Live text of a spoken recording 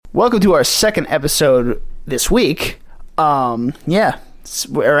Welcome to our second episode this week. Yeah, it's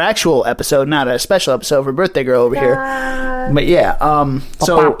our actual episode, not a special episode for Birthday Girl over here. But yeah,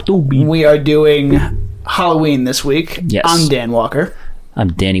 so we are doing Halloween this week. Yes. I'm Dan Walker.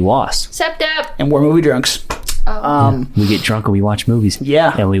 I'm Danny Wass. Septep. And we're movie drunks. We get drunk and we watch movies.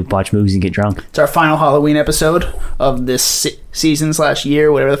 Yeah. And we watch movies and get drunk. It's our final Halloween episode of this season /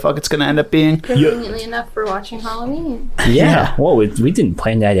 year, whatever the fuck it's going to end up being. Conveniently enough for watching Halloween. Yeah. Well, we didn't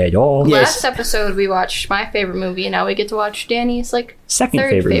plan that at all. Yeah. Last episode we watched my favorite movie, and now we get to watch Danny's Second third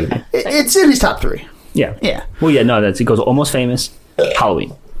favorite movie. It's in his top 3. Yeah. Yeah. Well, yeah, no, it goes Almost Famous,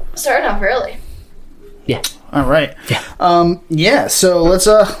 Halloween. Starting off early. Yeah. All right. Yeah. Yeah, so let's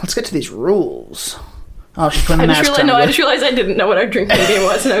get to these rules. Oh, she's putting the mask on. I just realized I didn't know what our drinking game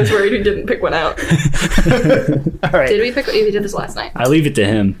was, and I was worried we didn't pick one out. All right. Did we pick? We did this last night. I leave it to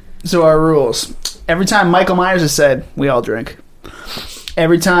him. So our rules. Every time Michael Myers is said, we all drink.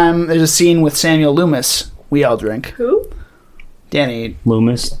 Every time there's a scene with Samuel Loomis, we all drink. Who? Danny.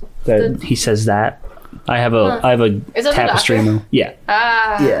 Loomis. He says that. I have a Is that the tapestry. doctor? Yeah.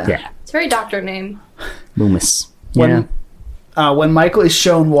 Yeah. Yeah. It's a very doctor name. Loomis. Yeah. When Michael is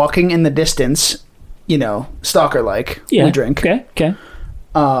shown walking in the distance, stalker-like, Yeah. we drink. Okay.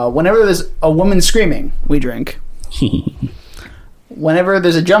 Whenever there's a woman screaming, we drink. Whenever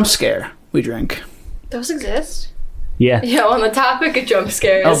there's a jump scare, we drink. Those exist? Yeah. Yeah, on the topic of jump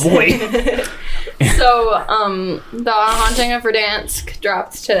scares. Oh, boy. So, the Haunting of Verdansk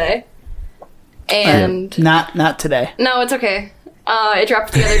dropped today. And... Not today. No, it's okay. It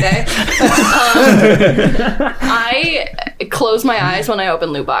dropped the other day. I close my eyes when I open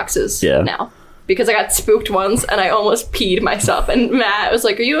loot boxes now. Because I got spooked once and I almost peed myself. And Matt was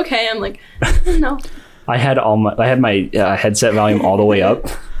like, "Are you okay?" I'm like, "No." I had my headset volume all the way up,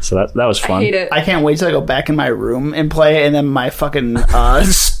 so that was fun. I hate it. I can't wait till I go back in my room and play, and then my fucking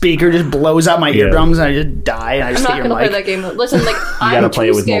speaker just blows out my eardrums, and I just die, and I just I'm not hit your gonna mic. play that game. Listen, You gotta play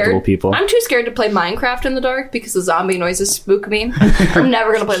it with multiple people. I'm too scared to play Minecraft in the dark because the zombie noises spook me. I'm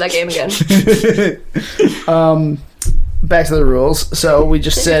never gonna play that game again. Back to the rules. So we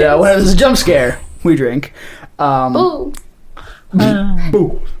just said, whenever there's a jump scare, we drink. Ooh.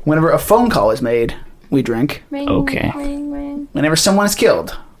 Boo. Whenever a phone call is made, we drink. Ring, Okay. ring, ring. Whenever someone is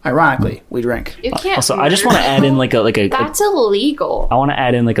killed, ironically, we drink. You can't. Also, I just want to add in like a That's illegal. I want to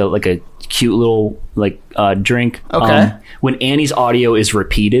add in like a cute little drink. Okay. When Annie's audio is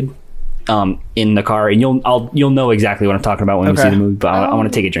repeated in the car, and you'll know exactly what I'm talking about when we see the movie. But I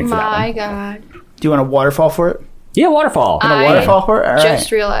want to take a drink for that My one. God. Do you want a waterfall for it? Yeah, waterfall. I Waterfall for it? All right.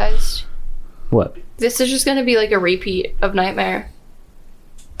 just realized What? this is just gonna be like a repeat of Nightmare.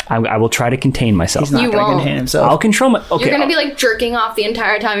 I will try to contain myself. He's not You going to won't. contain himself. I'll control my. Okay. You're gonna be like jerking off the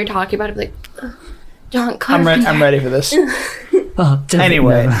entire time you're talking about it. Be like, "Don't come." I'm ready for this. Oh,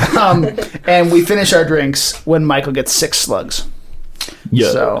 Anyway, and we finish our drinks when Michael gets 6 slugs. Yeah.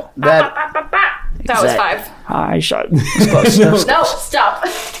 So that That was 5. I shot. No, stop.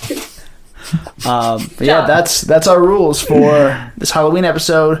 but yeah, that's our rules for this Halloween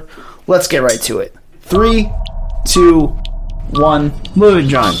episode. Let's get right to it. 3, 2, 1. Moving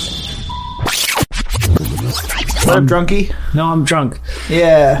drunk. What up, drunkie? No, I'm drunk.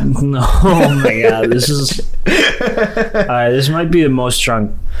 Yeah. No, oh my god, this is. Alright, this might be the most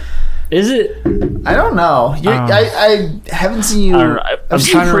drunk. Is it? I don't know. I haven't seen you. I don't know. I've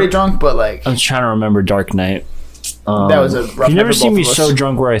seen you pretty drunk, but like I'm trying to remember Dark Knight. that was a rough You've night never for seen both me of us. so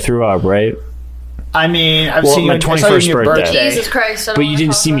drunk where I threw up, right? I mean, I've Well, seen my you. I saw you on 21st your birthday. Jesus Christ! I don't But wanna you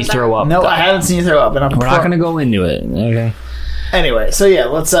didn't talk see me about throw that. up. No, I haven't seen you throw up, and I'm We're not gonna go into it. Okay. Anyway, so yeah,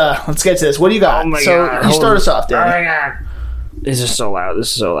 let's get to this. What do you got? Oh my so God, you start hold- us off, Danny. God. This is so loud. This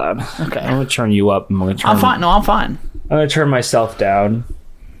is so loud. Okay. I'm gonna turn you up. I'm fine. No, I'm fine. gonna turn myself down.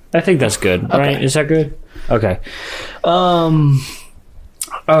 I think that's good. Right? Is that good? Okay.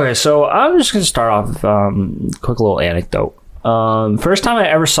 Okay, so I'm just gonna start off quick little anecdote. First time I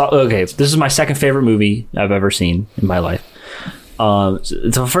ever saw. Okay, this is my second favorite movie I've ever seen in my life. So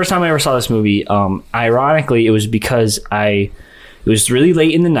the first time I ever saw this movie, ironically, it was because it was really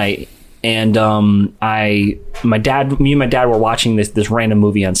late in the night, and me and my dad were watching this random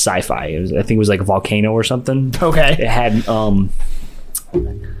movie on Sci-Fi. I think it was like a Volcano or something. Okay. It had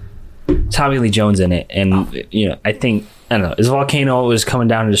Tommy Lee Jones in it, and I think I don't know. His volcano was coming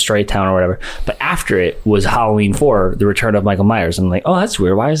down to destroy town or whatever. But after it was Halloween 4, The Return of Michael Myers. I'm like, oh, that's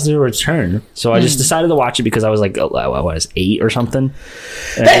weird. Why is there a return? So I just decided to watch it because I was like, what was 8 or something?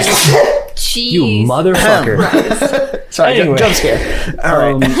 And I just, you Jeez. motherfucker. Sorry, Anyway. jump scare. All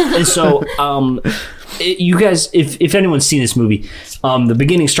right. And so, you guys, if anyone's seen this movie, the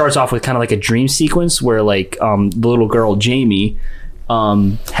beginning starts off with kind of like a dream sequence where like the little girl Jamie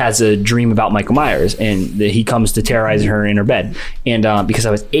has a dream about Michael Myers, and he comes to terrorize her in her bed. And because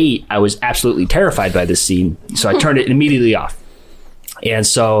I was 8, I was absolutely terrified by this scene, so I turned it immediately off. And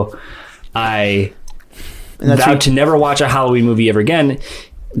so I vowed to never watch a Halloween movie ever again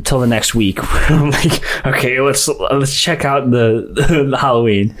until the next week. I'm like, okay, let's check out the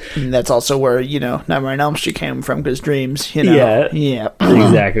Halloween. And that's also where, Nightmare on Elm Street came from, because dreams, Yeah.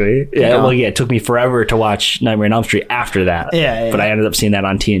 Exactly. Yeah. Well, it took me forever to watch Nightmare on Elm Street after that. Yeah. But I ended up seeing that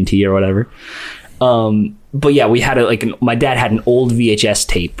on TNT or whatever. But yeah, we had my dad had an old VHS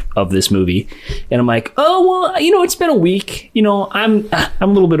tape of this movie, and I'm like, oh, well, it's been a week. I'm a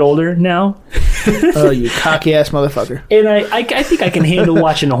little bit older now. Oh, you cocky ass motherfucker. And I think I can handle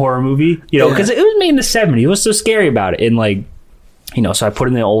watching a horror movie, because it was made in the 70s. What's so scary about it? And so I put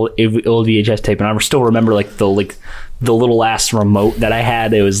in the old VHS tape, and I still remember the little ass remote that I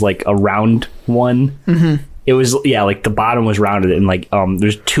had. It was like a round one. Mm-hmm. It was, the bottom was rounded, and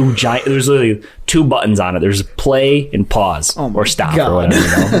there's there's literally 2 buttons on it. There's play and pause, or stop, or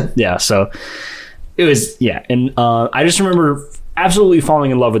whatever. Yeah, so it was, and I just remember absolutely falling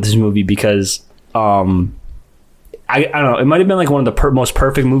in love with this movie because I don't know, it might have been one of the most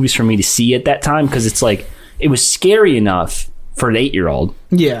perfect movies for me to see at that time, because it's it was scary enough for an 8-year-old.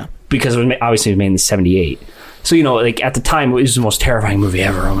 Yeah, because it was made in '78. So at the time, it was the most terrifying movie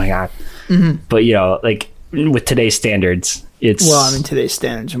ever. Oh my god! Mm-hmm. But with today's standards, today's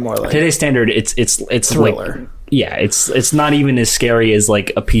standards are more like today's standard. It's thriller. It's not even as scary as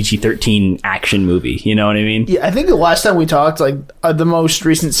a PG-13 action movie. You know what I mean? Yeah, I think the last time we talked, the most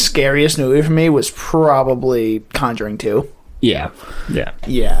recent scariest movie for me was probably Conjuring 2. Yeah.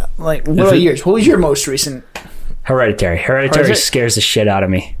 What about yours? What was your most recent? Hereditary. Hereditary scares the shit out of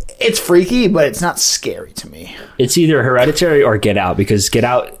me. It's freaky, but it's not scary to me. It's either Hereditary or Get Out, because Get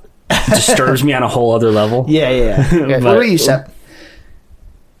Out disturbs me on a whole other level. Yeah. Okay, what about you, Sep?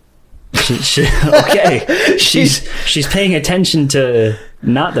 Okay. She's paying attention to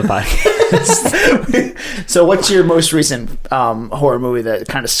not the podcast. So what's your most recent horror movie that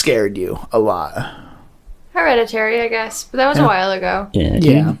kind of scared you a lot? Hereditary, I guess, but that was a while ago.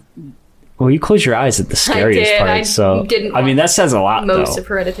 Yeah. Well, you close your eyes at the scariest part, so I mean that says a lot. Most of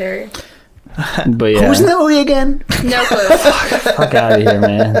Hereditary. But who's in that movie again? No clue. Fuck out of here,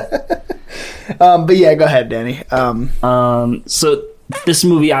 man. But yeah, go ahead, Danny. So this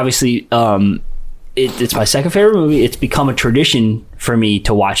movie, obviously, it's my second favorite movie. It's become a tradition for me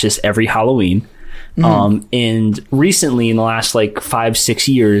to watch this every Halloween. Mm-hmm. And recently, in the last 5-6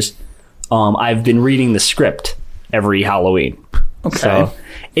 years, I've been reading the script every Halloween. Okay. So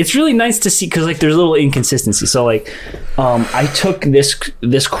it's really nice to see, because there's a little inconsistency. So I took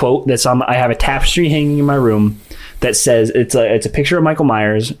this quote that's on. I have a tapestry hanging in my room that says it's a picture of Michael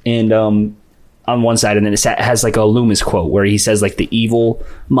Myers, and on one side, and then it has a Loomis quote where he says the evil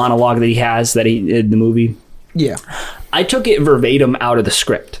monologue that he has in the movie. Yeah, I took it verbatim out of the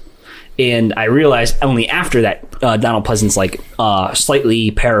script, and I realized only after that Donald Pleasance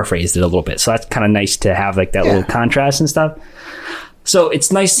slightly paraphrased it a little bit. So that's kind of nice to have that little contrast and stuff. So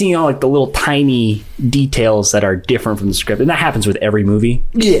it's nice seeing all the little tiny details that are different from the script, and that happens with every movie.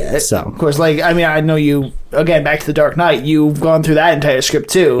 Yeah, so of course, I know you, again, back to The Dark Knight, you've gone through that entire script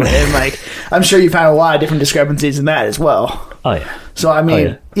too, and I'm sure you found a lot of different discrepancies in that as well. Oh yeah. So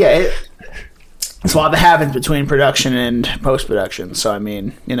it's a lot that happens between production and post-production. So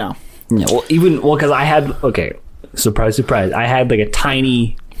Yeah. Well, because I had surprise, I had a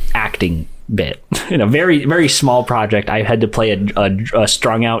tiny acting bit in a very, very small project. I had to play a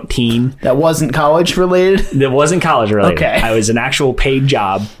strung out teen that wasn't college related. Okay, I was an actual paid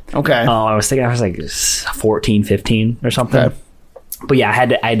job. Okay. I was thinking I was 14, 15 or something. Okay. But yeah, I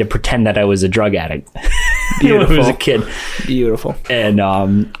had to pretend that I was a drug addict. Beautiful. When I was a kid. Beautiful. And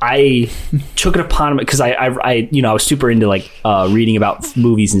I took it upon me because I was super into reading about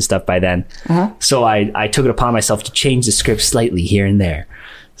movies and stuff by then. Uh-huh. So I took it upon myself to change the script slightly here and there.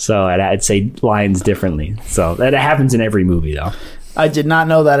 So I'd say lines differently. So that happens in every movie, though. I did not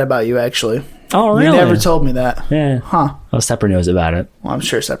know that about you, actually. Oh, really? You never told me that. Yeah. Huh. Well, Sepper knows about it. Well, I'm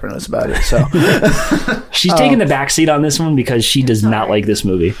sure Sepper knows about it, so. She's taking the back seat on this one because she does not like this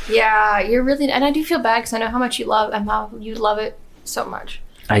movie. Yeah, you're really... And I do feel bad because I know how much you love and how you love it so much.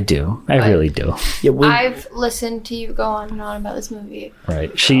 I do. I really do. Yeah, I've listened to you go on and on about this movie.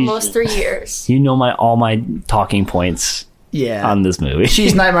 Right. For almost 3 years. You know all my talking points. Yeah, on this movie.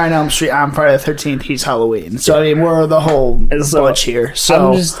 She's Nightmare on Elm Street. I'm Friday the 13th. He's Halloween. So we're the whole bunch here.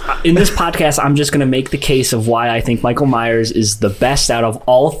 So in this podcast, I'm just going to make the case of why I think Michael Myers is the best out of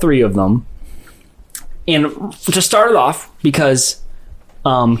all three of them. And to start it off, because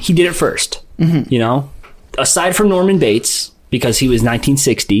he did it first. Mm-hmm. Aside from Norman Bates, because he was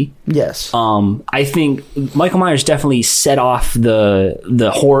 1960. Yes. I think Michael Myers definitely set off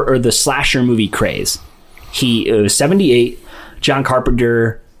the horror or the slasher movie craze. It was 78. John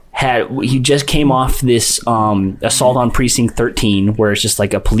Carpenter he just came off this Assault on Precinct 13, where it's just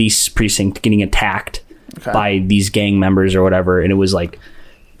like a police precinct getting attacked by these gang members or whatever, and it was like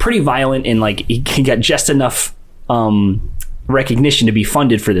pretty violent, and like he got just enough recognition to be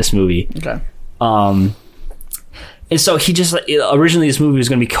funded for this movie. Okay. And so he just originally this movie was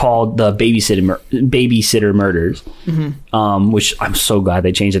going to be called the Babysitter Murders, which I'm so glad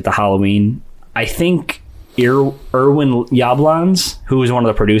they changed it to Halloween. I think Irwin Yablans, who was one of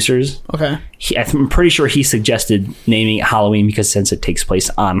the producers, I'm pretty sure he suggested naming it Halloween because since it takes place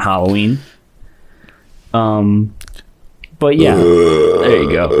on Halloween. But yeah, there you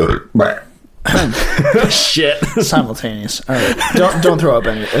go. Shit. Simultaneous. All right. Don't throw up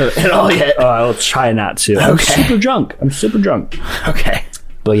at all yet. I'll try not to. I'm super drunk. Okay.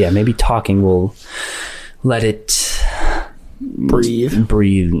 But yeah, maybe talking will let it breathe.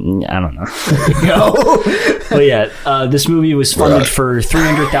 I don't know. There you go. But yeah, this movie was funded for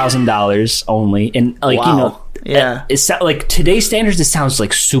 $300,000 only, and like it's like today's standards, it sounds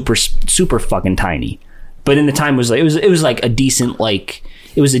like super fucking tiny, but in the time it was like a decent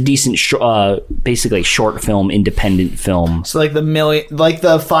basically short film, independent film. So like the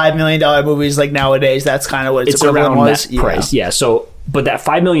 $5 million movies like nowadays, that's kind of what it's around was. That price. Yeah. So, but that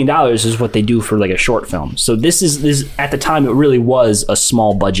 $5 million is what they do for like a short film. So this at the time it really was a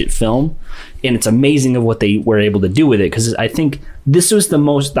small budget film, and it's amazing of what they were able to do with it, because I think this was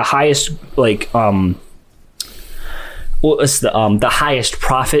the highest like the highest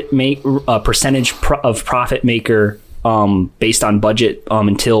percentage of profit maker based on budget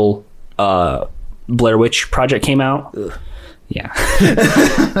until Blair Witch Project came out. Ugh. Yeah.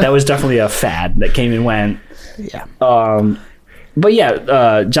 That was definitely a fad that came and went. Yeah. But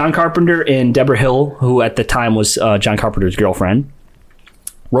yeah, John Carpenter and Deborah Hill, who at the time was John Carpenter's girlfriend,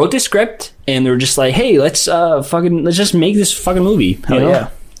 wrote the script, and they were just like, hey, let's just make this fucking movie. Hell yeah.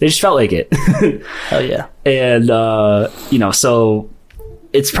 They just felt like it. Hell yeah. And so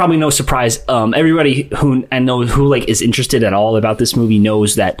it's probably no surprise. Everybody who like is interested at all about this movie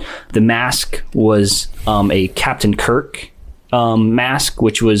knows that the mask was a Captain Kirk mask,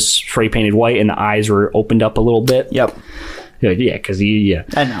 which was spray painted white, and the eyes were opened up a little bit. Yep. Yeah, because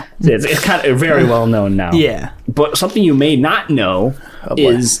I know. It's kind of very well known now. Yeah. But something you may not know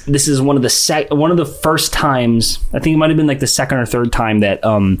is this is one of the first times, I think it might have been like the second or third time that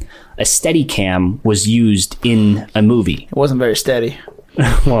a Steadicam was used in a movie. It wasn't very steady.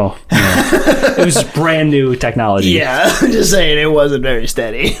 Well, yeah. It was brand new technology. Yeah, I'm just saying it wasn't very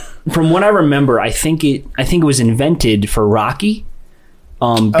steady. From what I remember, I think it was invented for Rocky.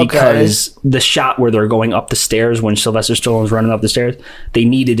 Because the shot where they're going up the stairs when Sylvester Stallone's running up the stairs, they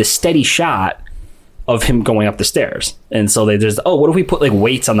needed a steady shot of him going up the stairs. And so what if we put like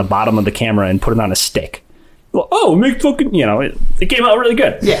weights on the bottom of the camera and put it on a stick? Well, make fucking, it came out really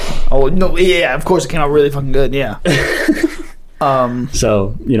good. Yeah. Oh, no, yeah, of course it came out really fucking good, yeah.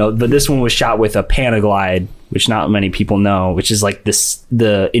 So, but this one was shot with a Panaglide, which not many people know, which is like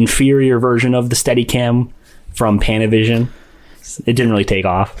the inferior version of the Steadicam from Panavision. It didn't really take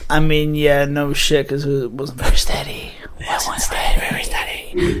off. I mean, yeah, no shit, because it wasn't very steady. It wasn't very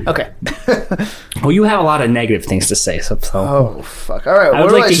steady. Okay. Well, you have a lot of negative things to say, so. Oh, fuck. All right, I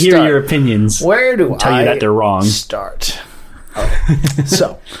would like to hear your opinions. Where do I tell you that they're wrong? Start. Okay.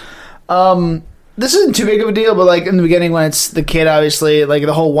 So, this isn't too big of a deal, but like in the beginning when it's the kid, obviously, like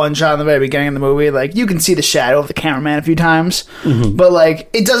the whole one shot in the very beginning of the movie, like you can see the shadow of the cameraman a few times, but like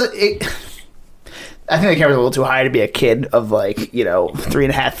it doesn't. I think the camera's a little too high to be a kid of like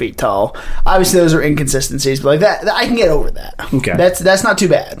 3.5 feet tall. Obviously, those are inconsistencies, but like that I can get over that. Okay, that's not too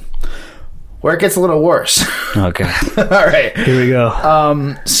bad. Where it gets a little worse. Okay. All right, here we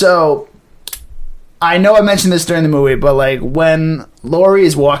go. So I know I mentioned this during the movie, but like when Laurie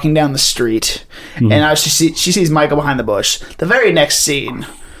is walking down the street and she sees Michael behind the bush, the very next scene,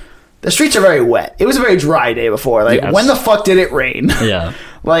 the streets are very wet. It was a very dry day before. Like, when the fuck did it rain? Yeah.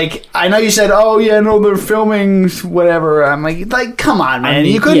 Like, I know you said, oh, yeah, no, they're filming whatever. I'm like, come on, man.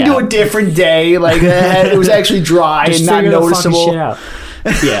 You couldn't do a different day. Like, it was actually dry and not noticeable.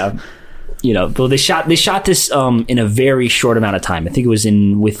 Yeah. Though they shot this in a very short amount of time. I think it was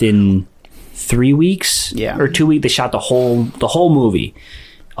within 3 weeks or 2 weeks. They shot the whole movie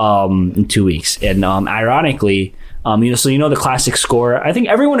in 2 weeks. And ironically, so the classic score. I think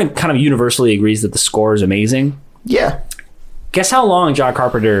everyone kind of universally agrees that the score is amazing. Yeah. Guess how long John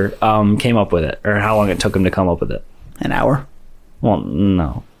Carpenter came up with it, or how long it took him to come up with it? An hour. Well,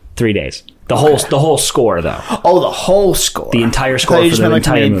 no. 3 days. The whole score, though. Oh, the whole score. The entire score for the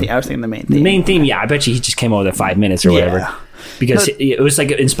entire movie. I was thinking the main theme. The main theme, yeah. I bet you he just came over there 5 minutes or whatever. Because it was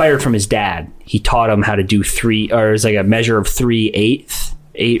like inspired from his dad. He taught him how to do it was like a measure of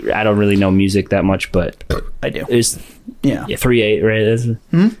 3/8. I don't really know music that much, but I do. It's 3/8, right?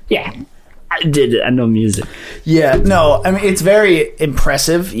 Yeah. I know music. Yeah, no, I mean, it's very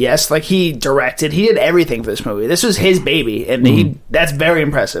impressive, yes. Like, he did everything for this movie. This was his baby, and that's very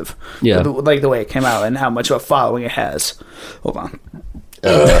impressive. Yeah. Like, the way it came out and how much of a following it has. Hold on.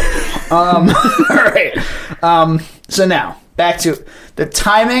 All right. So now, back to the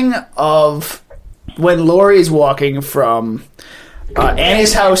timing of when Laurie's walking from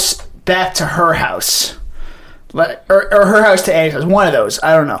Annie's house back to her house. Or her house to Annie's house. One of those.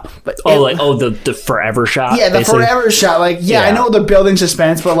 I don't know. But the forever shot? Yeah, the basically. Forever shot. Like, I know the building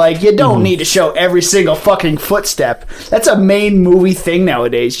suspense, but, like, you don't need to show every single fucking footstep. That's a main movie thing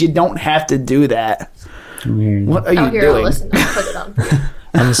nowadays. You don't have to do that. Weird. What are you doing? I'll put it on.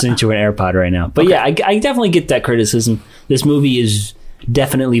 I'm listening to an AirPod right now. But I definitely get that criticism. This movie is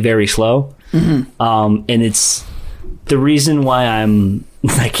definitely very slow. And it's the reason why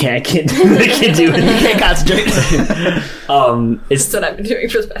I can't do it. You can't concentrate. It's what I've been doing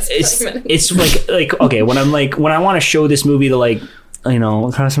for the past 5 minutes. It's like okay, when I want to show this movie to, like, you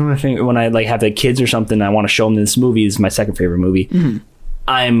know, when I, like, have, like, kids or something, I want to show them this movie. This is my second favorite movie.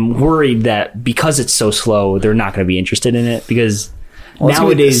 I'm worried that because it's so slow, they're not going to be interested in it because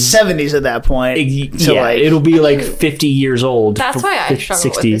nowadays, the 70s at that point. It'll be like 50 years old. That's why I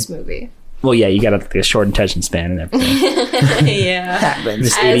struggle with this movie. Well, yeah, you got a short attention span and everything. Yeah. Happens.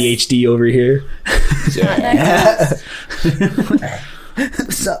 This ADHD over here.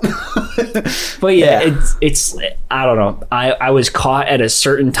 But it's I don't know. I was caught at a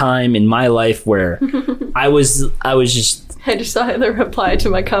certain time in my life where I just saw the reply to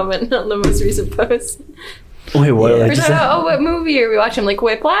my comment on the most recent post. Wait, what? We're talking about, what movie are we watching? I'm like,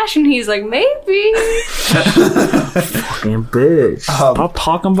 Whiplash? And he's like, maybe. Fucking bitch. Stop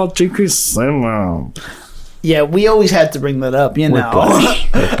talking about J.K. Simmons. Yeah, we always had to bring that up, you know. Whiplash.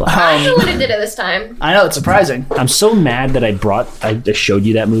 I wouldn't have did it this time. I know, it's surprising. I'm so mad that I showed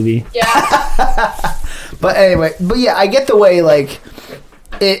you that movie. Yeah. But anyway, I get the way, like,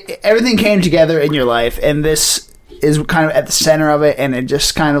 everything came together in your life, and this is kind of at the center of it, and it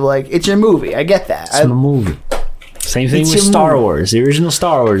just kind of, like, it's your movie. I get that. It's my movie. Same thing with Star Wars. The original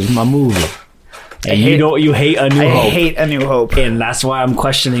Star Wars is my movie. And you hate A New Hope. I hate A New Hope. And that's why I'm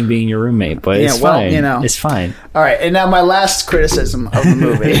questioning being your roommate. But it's fine. You know. It's fine. All right. And now my last criticism of the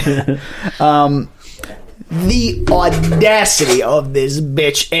movie. The audacity of this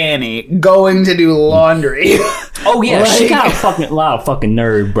bitch Annie going to do laundry. Oh yeah, she got a lot of fucking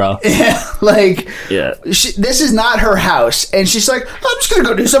nerd, bro. This is not her house, and she's like, I'm just gonna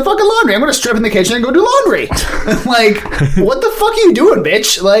go do some fucking laundry. I'm gonna strip in the kitchen and go do laundry. Like, what the fuck are you doing,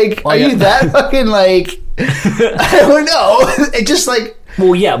 bitch? Like, are you that fucking, like? I don't know. It just like.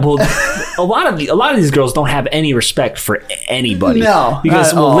 Well, yeah. Well, a lot of these girls don't have any respect for anybody. No,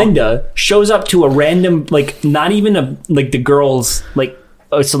 because Linda shows up to a random, like, not even the girls, like,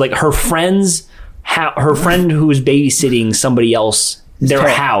 so like her friends, her friend who is babysitting somebody else, their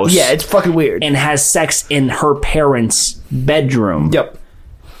house. Yeah, it's fucking weird. And has sex in her parents' bedroom. Yep.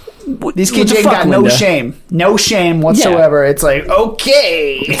 These kids ain't got no shame whatsoever. Yeah. It's like,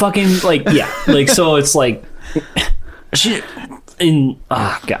 okay, fucking, like, yeah, like, so it's like she.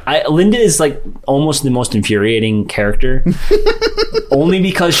 Linda is, like, almost the most infuriating character, only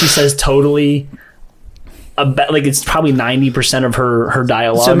because she says totally. Like, it's probably 90% of her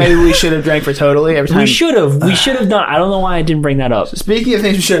dialogue. So maybe we should have drank for totally every time. We should have done. I don't know why I didn't bring that up. So speaking of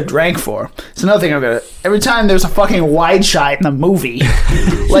things we should have drank for, it's another thing I'm gonna. Every time there's a fucking wide shot in the movie,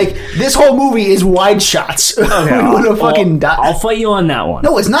 like, this whole movie is wide shots. Okay, I'll fight you on that one.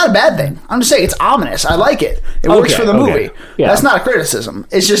 No, it's not a bad thing. I'm just saying it's ominous. I like it. It works for the movie. Yeah. That's not a criticism.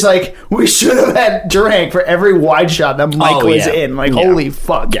 It's just like, we should have had drank for every wide shot that Michael is in. Like, holy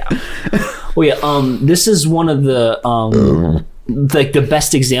fuck. Yeah. Well, yeah. This is one of the like the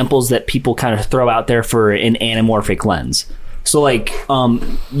best examples that people kind of throw out there for an anamorphic lens. So, like,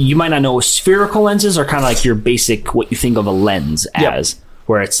 you might not know, spherical lenses are kind of like your basic, what you think of a lens as,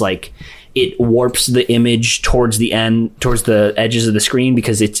 where it's like it warps the image towards the edges of the screen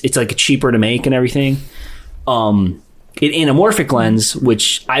because it's like cheaper to make and everything. An anamorphic lens,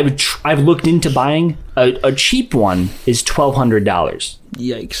 which I've looked into buying, a cheap one is $1,200.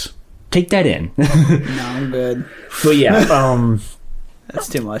 Yikes. Take that in. No, I'm good. But yeah, that's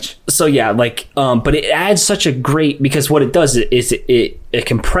too much. So yeah, like, but it adds such a great, because what it does is it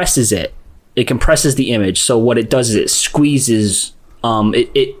compresses it. It compresses the image. So what it does is it squeezes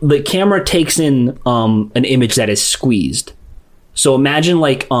the camera takes in an image that is squeezed. So imagine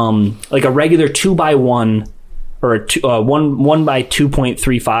like a regular 2x1 or a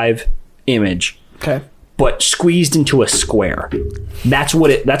 1x2.35 image. Okay. But squeezed into a square. That's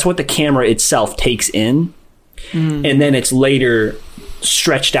what the camera itself takes in, and then it's later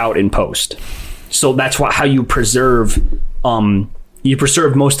stretched out in post. So that's how you preserve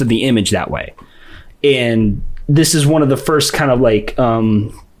most of the image that way. And this is one of the first kind of like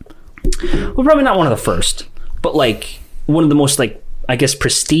well, probably not one of the first, but like one of the most like, I guess,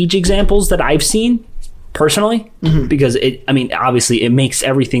 prestige examples that I've seen personally, because obviously it makes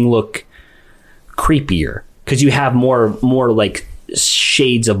everything look creepier because you have more like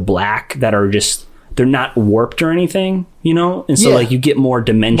shades of black that are just, they're not warped or anything, and so like you get more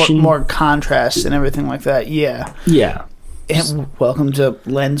dimension, more contrast and everything like that. Yeah And welcome to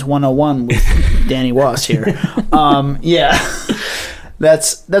Lens 101 with Danny Wass here.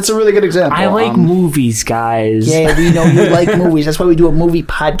 That's a really good example. I like movies, guys. Yeah, we know you like movies. That's why we do a movie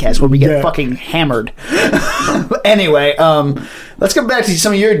podcast where we get fucking hammered. Anyway, let's get back to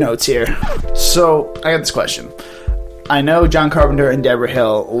some of your notes here. So, I got this question. I know John Carpenter and Deborah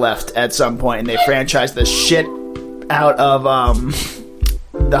Hill left at some point, and they franchised the shit out of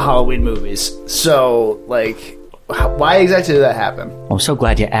the Halloween movies. So, like, why exactly did that happen? I'm so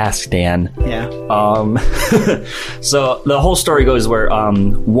glad you asked, Dan. Yeah. So the whole story goes where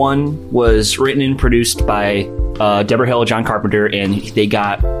one was written and produced by Deborah Hill, John Carpenter, and they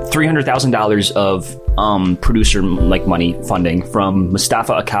got $300,000 of producer like money funding from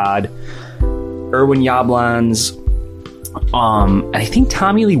Mustafa Akkad, Irwin Yablans, I think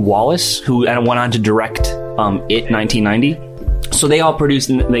Tommy Lee Wallace, who went on to direct It 1990. So they all produced,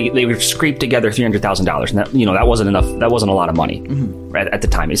 and they scraped together $300,000, and that wasn't enough. That wasn't a lot of money at the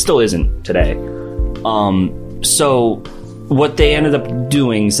time. It still isn't today. So what they ended up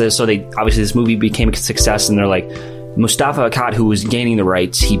doing is, so they obviously this movie became a success, and they're like, Mustafa Akkad, who was gaining the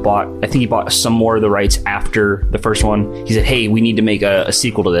rights, he bought some more of the rights after the first one. He said, "Hey, we need to make a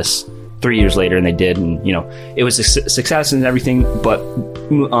sequel to this." 3 years later, and they did, and it was a success and everything. But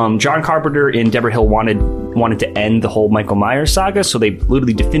John Carpenter and Deborah Hill wanted to end the whole Michael Myers saga, so they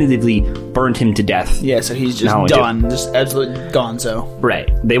literally definitively burned him to death. Yeah, so he's just done, just absolutely gonzo. Right.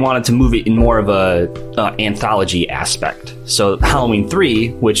 They wanted to move it in more of a anthology aspect. So Halloween 3,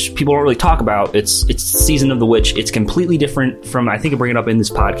 which people don't really talk about, it's Season of the Witch. It's completely different from, I think I bring it up in this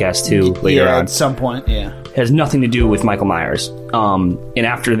podcast too later on. At some point, yeah. It has nothing to do with Michael Myers. And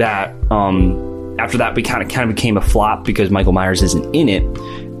after that, we kind of became a flop because Michael Myers isn't in it.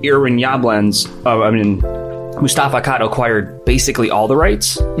 Irwin Yablans, Mustafa Akkad acquired basically all the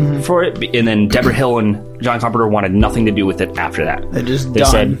rights for it, and then Deborah Hill and John Carpenter wanted nothing to do with it after that. They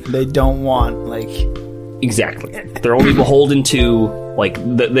said they don't want, like... Exactly. They're only beholden to, like,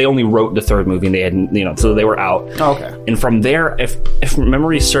 they only wrote the third movie, and they had, so they were out. Okay. And from there, if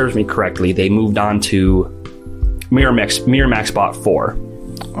memory serves me correctly, they moved on to Miramax bought 4.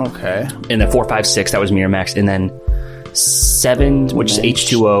 Okay. And then 4, 5, 6, that was Miramax, and then 7, which is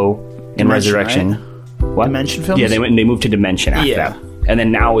H2O and Dimension, Resurrection. Right? What? Dimension Films? Yeah, they moved to Dimension after that. And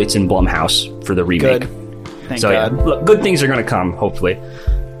then now it's in Blumhouse for the remake. Good. Thank God. Yeah, look, good things are going to come, hopefully.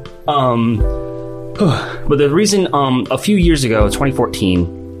 But the reason, a few years ago,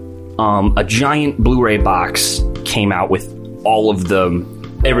 2014, a giant Blu-ray box came out with all of them,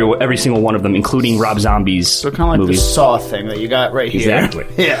 every single one of them, including Rob Zombie's So kind of like movies. the Saw thing that you got right here. Exactly.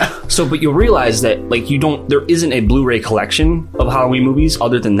 Yeah. So, but you'll realize that, like, there isn't a Blu-ray collection of Halloween movies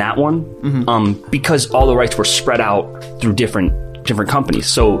other than that one, because all the rights were spread out through different companies.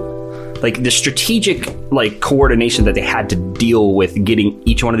 So, like, the strategic, like, coordination that they had to deal with getting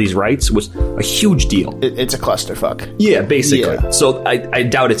each one of these rights was a huge deal. It's a clusterfuck. Yeah, basically. Yeah. So I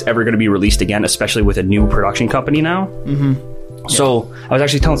doubt it's ever going to be released again, especially with a new production company now. So I was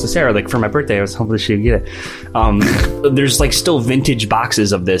actually telling Sarah, like, for my birthday, I was hoping she would get it. There's, like, still vintage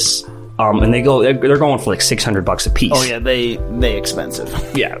boxes of this, and they're going for like $600 a piece. Oh yeah, they expensive.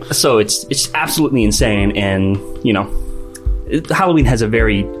 Yeah, so it's absolutely insane, and Halloween has a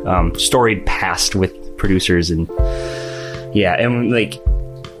very storied past with producers, and and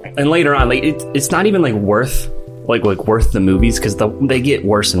later on, like, it's not even like worth the movies, because they get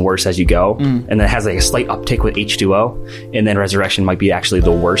worse and worse as you go, and then it has like a slight uptick with H2O, and then Resurrection might be actually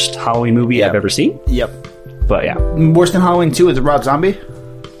the worst Halloween movie I've ever seen. Yep. But yeah, worse than Halloween 2 is it Rob Zombie?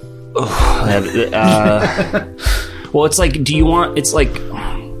 Well, it's like, it's like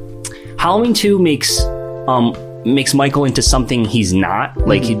Halloween 2 makes Michael into something he's not,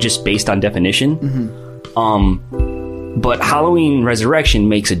 like, he just based on definition. But Halloween Resurrection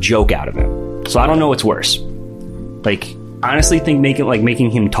makes a joke out of him. So I don't know what's worse. Like, honestly think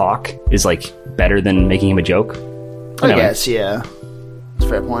making him talk is like better than making him a joke. I guess, yeah. That's a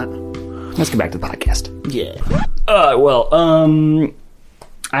fair point. Let's get back to the podcast. Yeah.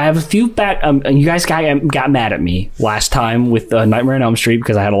 I have a few you guys got mad at me last time with Nightmare on Elm Street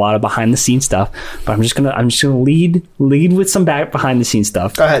because I had a lot of behind the scenes stuff. But I'm just gonna lead with some behind the scenes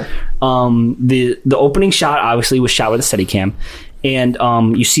stuff. Go ahead. The opening shot obviously was shot with a Steadicam,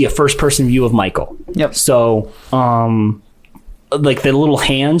 and you see a first person view of Michael. Yep. So like the little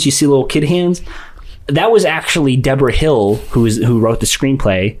hands, you see little kid hands. That was actually Deborah Hill who wrote the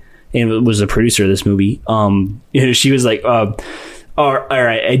screenplay and was a producer of this movie. She was like, all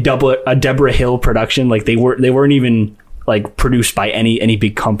right, a Deborah Hill production. Like they weren't even like produced by any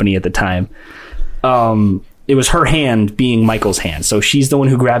big company at the time. It was her hand being Michael's hand. So she's the one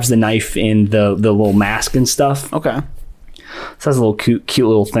who grabs the knife and the little mask and stuff. Okay. So that's a little cute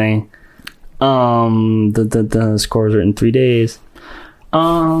little thing. The scores are in 3 days.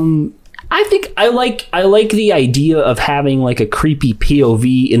 I think I like the idea of having like a creepy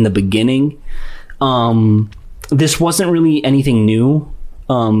POV in the beginning. This wasn't really anything new.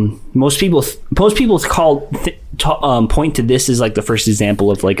 Most people point to this as like the first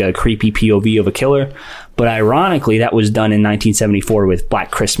example of like a creepy POV of a killer, but ironically, that was done in 1974 with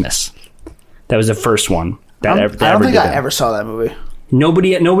Black Christmas. That was the first one. I don't think I ever saw that movie.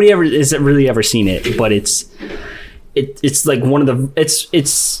 Nobody ever has really ever seen it, but it's like one of the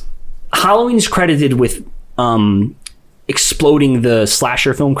it's Halloween is credited with exploding the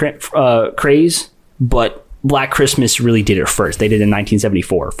slasher film craze, but Black Christmas really did it first. They did it in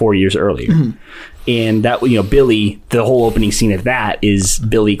 1974, 4 years earlier. Mm-hmm. And that, Billy, the whole opening scene of that is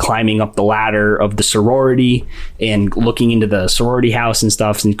Billy climbing up the ladder of the sorority and looking into the sorority house and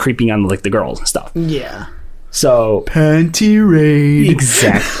stuff and creeping on like the girls and stuff. Yeah. So panty raid.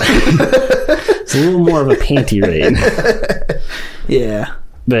 Exactly. It's a little more of a panty raid. Yeah.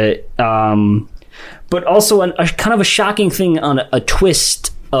 But also a kind of a shocking thing on a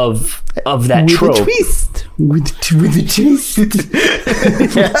twist of that with trope. A twist. With a twist.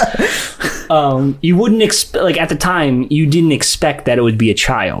 Yeah. You wouldn't expect, like at the time, you didn't expect that it would be a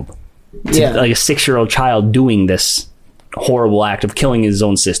child. Yeah. Like a 6-year-old child doing this horrible act of killing his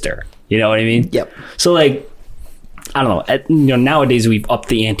own sister. You know what I mean? Yep. So like, I don't know. Nowadays we've upped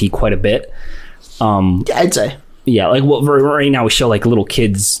the ante quite a bit. Yeah, I'd say. Yeah, like right now we show like little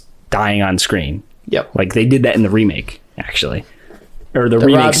kids dying on screen. Yep. Like they did that in the remake, actually, or the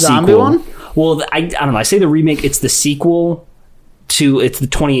remake Rob sequel. Zombie one? Well, I don't know. I say the remake. It's the sequel to the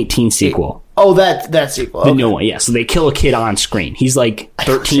 2018 sequel. Oh, that sequel. The new one. Yeah. So they kill a kid on screen. He's like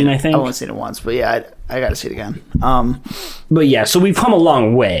 13, I think. I've only seen it once, but yeah, I got to see it again. But yeah, so we've come a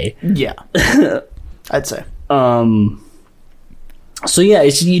long way. Yeah. I'd say. So yeah,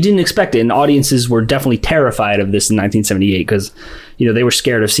 you didn't expect it, and audiences were definitely terrified of this in 1978 because, they were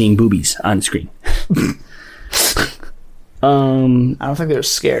scared of seeing boobies on screen. I don't think they were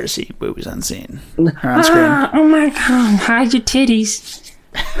scared to see boobies on screen or on screen. Oh my god! Hide your titties.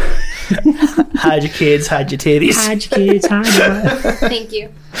 Hide your kids. Hide your titties. Hide your kids. Hide your. Thank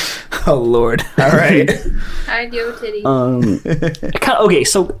you. Oh Lord! All right. Hide your titties. Okay,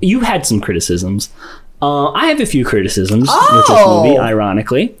 so you had some criticisms. I have a few criticisms with this movie,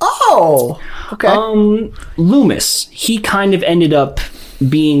 ironically. Oh, okay. Loomis, he kind of ended up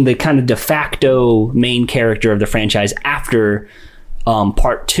being the kind of de facto main character of the franchise after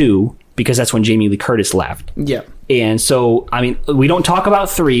part 2, because that's when Jamie Lee Curtis left. Yeah. And so, I mean, we don't talk about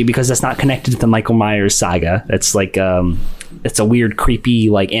 3 because that's not connected to the Michael Myers saga. That's like, it's a weird, creepy,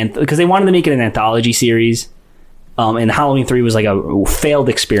 like, because they wanted to make it an anthology series. And Halloween 3 was like a failed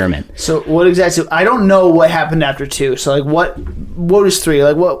experiment. So what exactly? I don't know what happened after 2. So like, what was 3?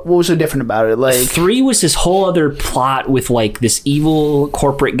 Like, what was so different about it? Like 3 was this whole other plot with like this evil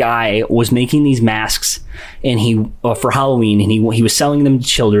corporate guy was making these masks, and he for Halloween, and he was selling them to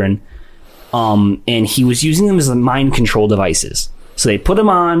children, and he was using them as mind control devices. So they put him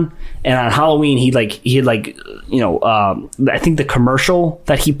on, and on Halloween, I think the commercial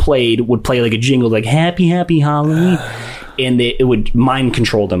that he played would play like a jingle, like "Happy Happy Halloween," and it would mind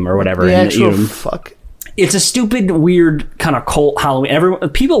control them or whatever. Fuck. It's a stupid, weird kind of cult Halloween.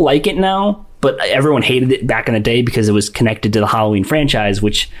 People like it now, but everyone hated it back in the day because it was connected to the Halloween franchise,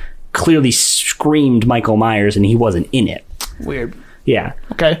 which clearly screamed Michael Myers, and he wasn't in it. Weird. Yeah.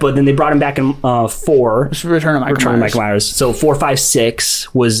 Okay. But then they brought him back in 4. Return of Michael Myers. So 4, 5,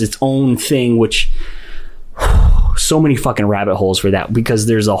 6 was its own thing, which so many fucking rabbit holes for that, because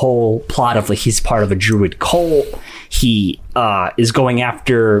there's a whole plot of like he's part of a druid cult. He is going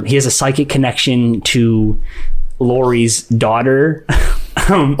after. He has a psychic connection to Laurie's daughter.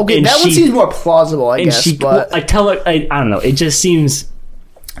 Okay, that one seems more plausible, I guess. But I tell her, I don't know. It just seems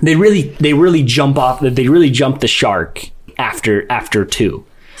they really jump off. They really jump the shark after 2.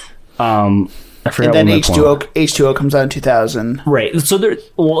 I forgot. And then H2O comes out in 2000. Right. So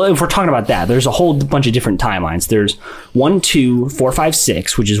if we're talking about that, there's a whole bunch of different timelines. There's 1, 2, 4, 5,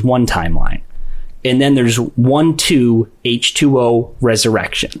 6, which is one timeline. And then there's 1, 2, H2O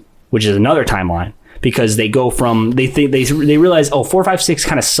Resurrection, which is another timeline, because they go from, they realize, 4, 5, 6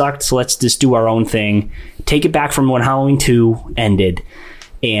 kind of sucked, so let's just do our own thing. Take it back from when Halloween 2 ended.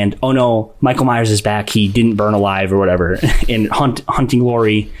 And oh no, Michael Myers is back. He didn't burn alive or whatever. And hunting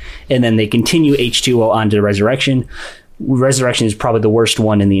Laurie. And then they continue H2O on to Resurrection. Resurrection is probably the worst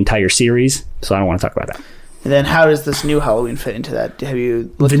one in the entire series, so I don't want to talk about that. And then how does this new Halloween fit into that? Have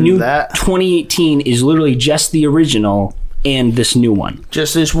you looked into that? 2018 is literally just the original and this new one.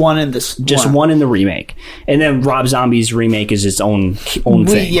 Just this one and this one in the remake. And then Rob Zombie's remake is its own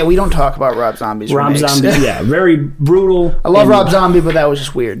thing. Yeah, we don't talk about Rob Zombie's Rob remakes. Zombie, yeah, very brutal. I love Rob Zombie, but that was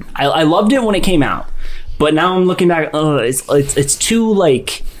just weird. I loved it when it came out. But now I'm looking back, it's too,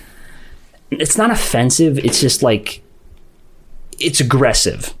 like, it's not offensive, it's just like, it's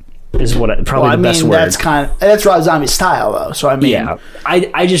aggressive. Is what the best word. That's Rob Zombie's style, though. So I mean, yeah,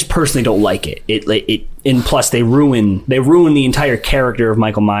 I just personally don't like it. It and plus they ruin the entire character of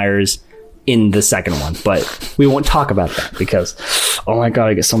Michael Myers in the second one. But we won't talk about that because, oh my god,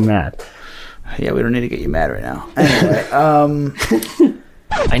 I get so mad. Yeah, we don't need to get you mad right now. Anyway,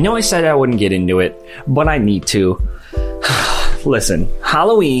 I know I said I wouldn't get into it, but I need to. Listen,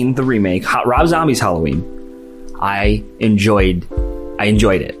 Halloween, the remake, Rob Zombie's Halloween. I enjoyed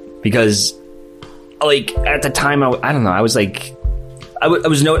it. Because, like, at the time, I don't know, I was like, I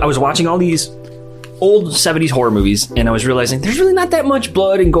was watching all these old 70s horror movies, and I was realizing there's really not that much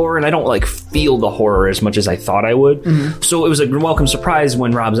blood and gore, and I don't, like, feel the horror as much as I thought I would. Mm-hmm. So it was a welcome surprise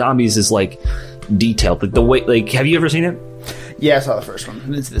when Rob Zombies is, like, detailed. Like, the way, like, have you ever seen it? Yeah, I saw the first one. I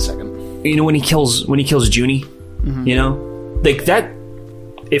didn't see the second. You know, when he kills Junie, mm-hmm. You know? Like, that,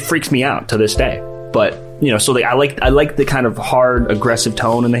 it freaks me out to this day. But, you know, so I like the kind of hard, aggressive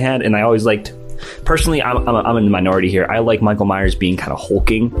tone in the head, and I always liked. Personally, I'm in the minority here. I like Michael Myers being kind of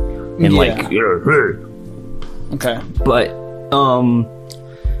hulking and Okay. But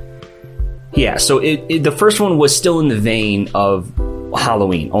yeah. So the first one was still in the vein of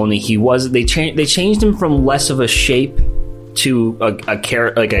Halloween. Only they changed him from less of a shape to a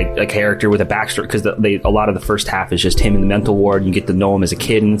character with a backstory, because a lot of the first half is just him in the mental ward. You get to know him as a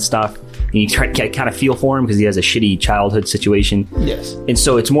kid and stuff. And you kind of feel for him because he has a shitty childhood situation. Yes. And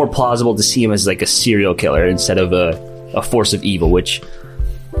so it's more plausible to see him as like a serial killer instead of a force of evil, which,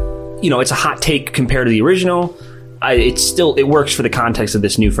 you know, it's a hot take compared to the original. It works for the context of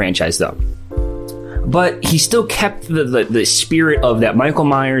this new franchise, though. But he still kept the spirit of that. Michael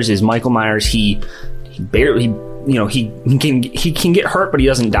Myers is Michael Myers. He barely... You know, he can get hurt, but he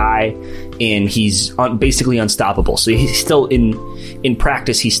doesn't die, and he's basically unstoppable. So he's still in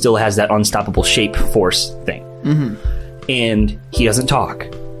practice. He still has that unstoppable shape force thing, mm-hmm. And he doesn't talk.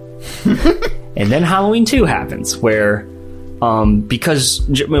 And then Halloween 2 happens, where because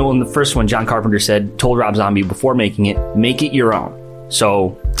in the first one, John Carpenter told Rob Zombie before making it, make it your own.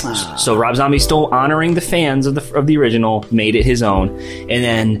 So Rob Zombie's still honoring the fans of the original, made it his own, and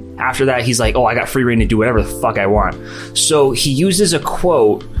then after that he's like, oh, I got free reign to do whatever the fuck I want. So he uses a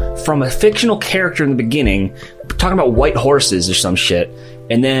quote from a fictional character in the beginning, talking about white horses or some shit,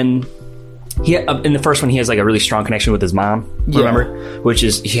 and then in the first one he has like a really strong connection with his mom. Remember, which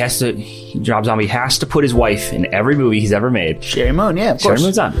is Rob Zombie has to put his wife in every movie he's ever made. Sherry Moon, yeah, of course. Sherry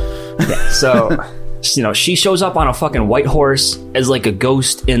Moon's on. Yeah, so. You know, she shows up on a fucking white horse as like a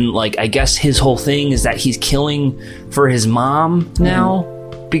ghost, and like I guess his whole thing is that he's killing for his mom now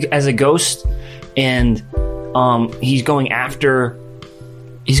as a ghost, and he's going after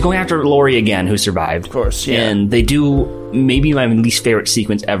Laurie again, who survived, of course. Yeah. And they do maybe my least favorite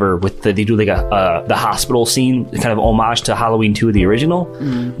sequence ever they do like the hospital scene, kind of homage to Halloween 2, the original,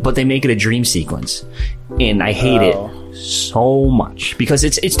 but they make it a dream sequence, and I hate it so much because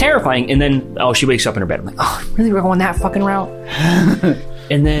it's terrifying. And then she wakes up in her bed. I'm like, oh, really, we're going that fucking route?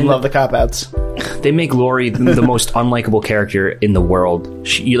 And then love the cop outs. They make Laurie the most unlikable character in the world.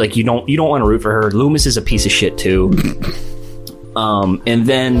 You don't want to root for her. Loomis is a piece of shit too. And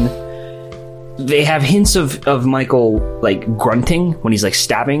then they have hints of Michael like grunting when he's like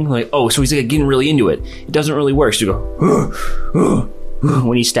stabbing, like, oh, so he's like getting really into it. It doesn't really work. So you go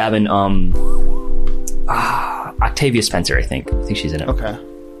when he's stabbing Octavia Spencer, I think she's in it. Okay.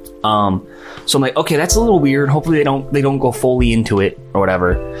 So I'm like, okay, that's a little weird. Hopefully they don't go fully into it or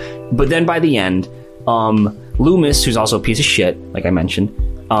whatever. But then by the end, Loomis, who's also a piece of shit, like I mentioned,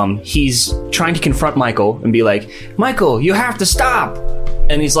 he's trying to confront Michael and be like, Michael, you have to stop.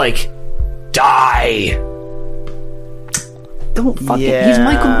 And he's like, die. Don't fucking... He's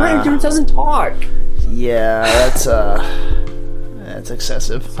Michael Myers who doesn't talk. Yeah, that's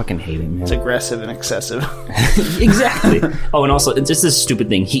excessive. Fucking hate him, man. It's aggressive and excessive. Exactly. Oh, and also, it's just this stupid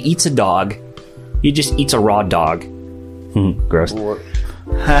thing. He eats a dog. He just eats a raw dog. Gross. But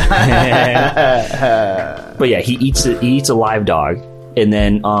yeah, he eats a live dog. And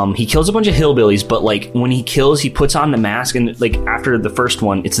then he kills a bunch of hillbillies, but like when he kills, he puts on the mask, and like after the first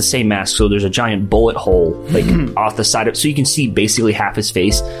one, it's the same mask, so there's a giant bullet hole like off the side of, so you can see basically half his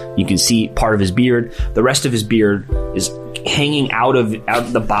face. You can see part of his beard. The rest of his beard is hanging out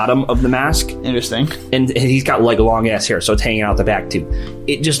the bottom of the mask. Interesting. And he's got like long ass hair, so it's hanging out the back too.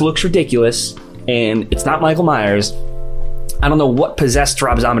 It just looks ridiculous, and it's not Michael Myers. I don't know what possessed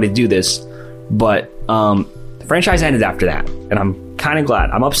Rob Zombie to do this, but the franchise ended after that, and I'm kind of glad.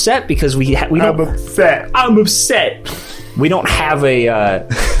 I'm upset because we don't. I'm upset. We don't have an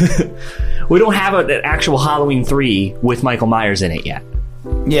actual Halloween 3 with Michael Myers in it yet.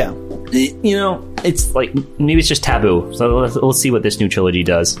 Yeah. You know, it's like maybe it's just taboo. So let's see what this new trilogy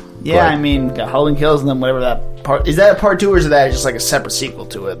does. Yeah, I mean, got Halloween Kills and then whatever that part is. That a part 2 or is that just like a separate sequel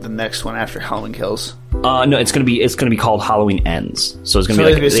to it? The next one after Halloween Kills. No, it's gonna be called Halloween Ends. So it's gonna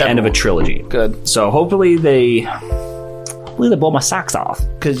be like the end of a trilogy. Good. So hopefully they blow my socks off.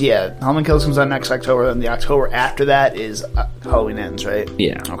 Because yeah, Halloween Kills comes out next October, and the October after that is Halloween Ends, right?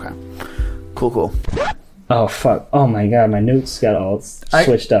 Yeah. Okay. Cool. Oh fuck! Oh my god, my notes got all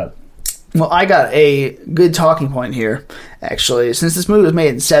switched up. Well, I got a good talking point here, actually. Since this movie was made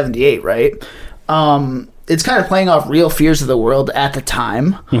in 1978, right? It's kind of playing off real fears of the world at the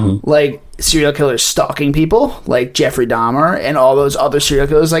time. Mm-hmm. Like, serial killers stalking people, like Jeffrey Dahmer and all those other serial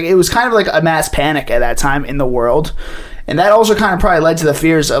killers. Like, it was kind of like a mass panic at that time in the world. And that also kind of probably led to the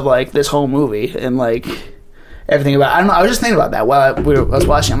fears of, like, this whole movie and, like, everything about it. I don't know. I was just thinking about that while I was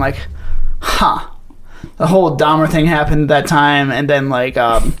watching. I'm like, the whole Dahmer thing happened at that time, and then like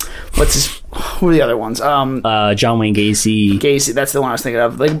who are the other ones? John Wayne Gacy. Gacy, that's the one I was thinking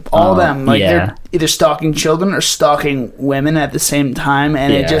of. Like all of them, like they're either stalking children or stalking women at the same time,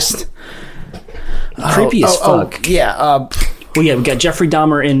 and it just creepy as fuck. Yeah. Well, yeah, we got Jeffrey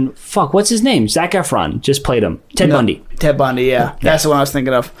Dahmer in what's his name? Zac Efron just played him. Ted Bundy. Ted Bundy, yeah. That's the one I was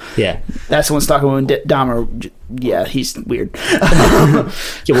thinking of. Yeah. That's the one stalking women. Dahmer, yeah, he's weird. Yeah,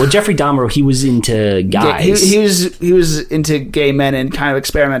 well, Jeffrey Dahmer, he was into guys. Yeah, he was into gay men and kind of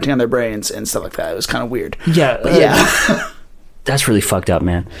experimenting on their brains and stuff like that. It was kind of weird. Yeah. Yeah. That's really fucked up,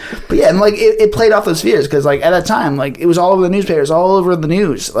 man. But yeah, and like it played off those fears because like at that time, like it was all over the newspapers, all over the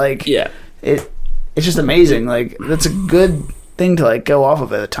news. Like it's just amazing. Like that's a good thing to like go off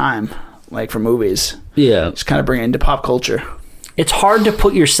of at the time, like for movies. Yeah, just kind of bring it into pop culture. It's hard to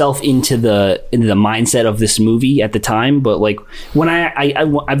put yourself into the mindset of this movie at the time, but like when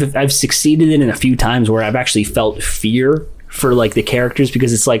I've succeeded in it a few times where I've actually felt fear for like the characters,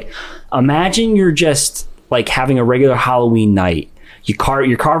 because it's like, imagine you're just like having a regular Halloween night. You're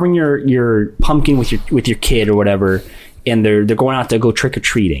carving your pumpkin with your kid or whatever, and they're going out to go trick or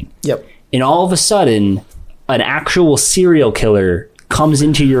treating. Yep. And all of a sudden, an actual serial killer comes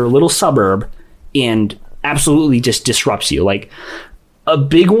into your little suburb and absolutely just disrupts you. Like a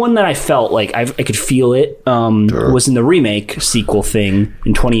big one that I felt like I could feel it was in the remake sequel thing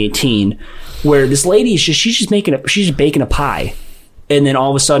in 2018, where this lady she's just baking a pie, and then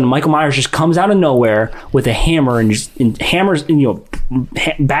all of a sudden Michael Myers just comes out of nowhere with a hammer and hammers and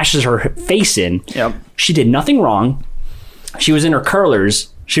bashes her face in. Yep. She did nothing wrong. She was in her curlers.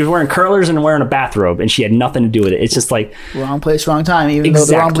 She was wearing curlers and wearing a bathrobe, and she had nothing to do with it. It's just like wrong place, wrong time. Even though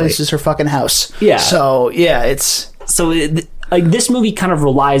the wrong place is her fucking house. Yeah. So yeah, it's like this movie kind of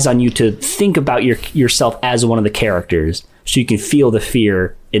relies on you to think about yourself as one of the characters, so you can feel the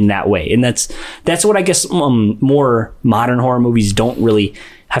fear in that way. And that's what I guess more modern horror movies don't really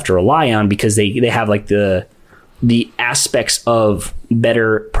have to rely on, because they have like the aspects of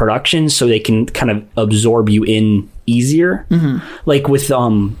better production, so they can kind of absorb you in easier. Mm-hmm. Like with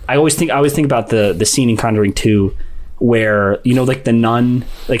I always think about the scene in Conjuring 2 where like the nun,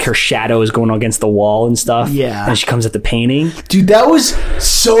 like her shadow is going against the wall and stuff, and she comes at the painting. Dude, that was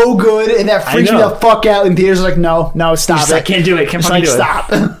so good, and that freaked me the fuck out in theaters. Like no, stop it. I can't do it. Can't fucking do it.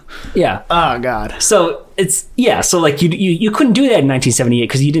 Stop. Yeah. Oh god. So it's so like you couldn't do that in 1978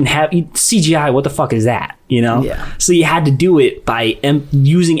 because you didn't have CGI. What the fuck is that? Yeah. So you had to do it by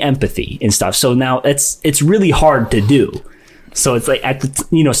using empathy and stuff. So now it's really hard to do. So it's like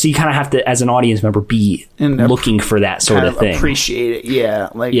so you kind of have to, as an audience member, be looking for that sort of thing. Appreciate it. Yeah.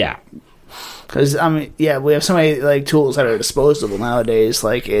 Like Because I mean, yeah, we have so many like tools that are disposable nowadays.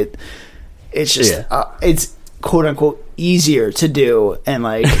 Like it's just it's quote unquote easier to do, and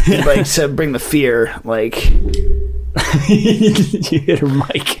like like to bring the fear. Like you hit her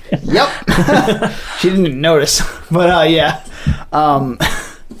mic. Yep, she didn't even notice, but yeah,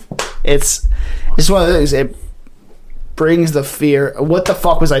 it's one of the things. It brings the fear. What the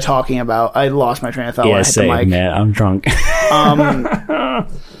fuck was I talking about? I lost my train of thought when I hit the mic. Man, I'm drunk.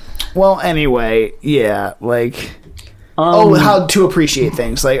 Well, anyway, yeah, like, how to appreciate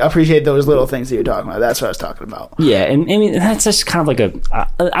things, like appreciate those little things that you're talking about. That's what I was talking about. Yeah, and I mean that's just kind of like I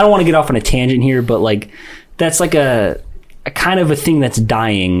don't want to get off on a tangent here, but like that's like a kind of a thing that's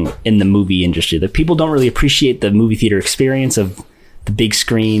dying in the movie industry. That people don't really appreciate the movie theater experience of the big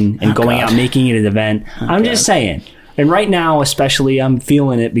screen and going out and making it an event. I'm just saying. And right now, especially, I'm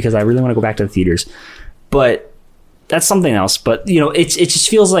feeling it because I really want to go back to the theaters. But that's something else. But, you know, it just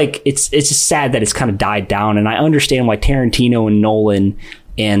feels like it's just sad that it's kind of died down. And I understand why Tarantino and Nolan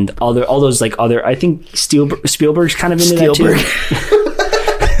and all those like other, I think Spielberg's kind of into that too.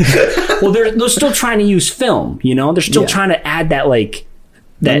 Well, they're still trying to use film, you know? They're still trying to add that like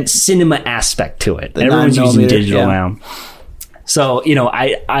that cinema aspect to it. Everyone's using digital now. So, you know,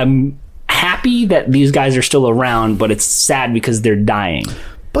 I'm happy that these guys are still around, but it's sad because they're dying.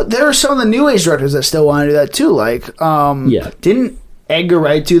 But there are some of the new age directors that still want to do that too. Like, didn't Edgar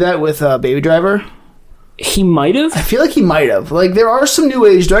Wright do that with Baby Driver? He might have. I feel like he might have. Like, there are some new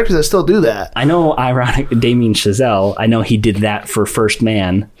age directors that still do that. I know, ironic, Damien Chazelle. I know he did that for First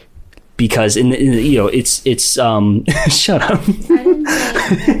Man because in the you know it's shut up.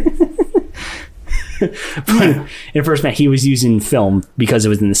 But in First Man, he was using film because it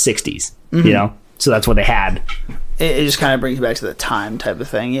was in the 60s. You know, so that's what they had. It just kind of brings you back to the time type of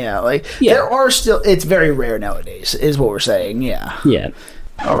thing. Yeah, like there are still. It's very rare nowadays, is what we're saying. Yeah. Yeah.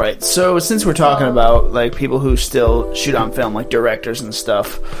 All right. So since we're talking about like people who still shoot on film, like directors and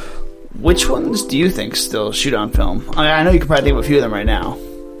stuff, which ones do you think still shoot on film? I know you can probably think of a few of them right now.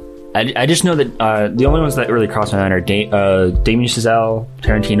 I just know that the only ones that really cross my mind are Damien Chazelle,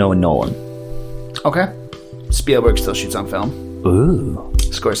 Tarantino, and Nolan. Okay. Spielberg still shoots on film. Ooh.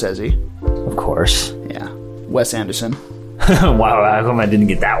 Scorsese. Of course. Yeah. Wes Anderson. Wow, how come I didn't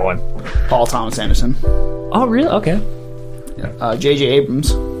get that one? Paul Thomas Anderson. Oh, really? Okay. Yeah. J.J.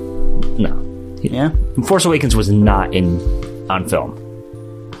 Abrams. No. Yeah. Force Awakens was not on film.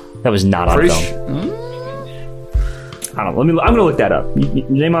 That was not on film. I don't know. I'm gonna look that up. You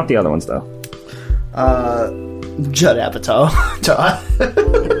name off the other ones though. Judd Apatow.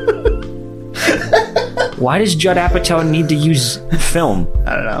 Why does Judd Apatow need to use film?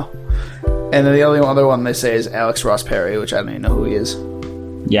 I don't know. And then the only other one they say is Alex Ross Perry, which I don't even know who he is.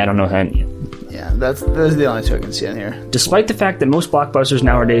 Yeah, I don't know who. Yeah, those are the only two I can see in here. Despite the fact that most blockbusters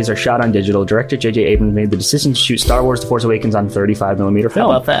nowadays are shot on digital, director J.J. Abrams made the decision to shoot Star Wars The Force Awakens on 35mm film.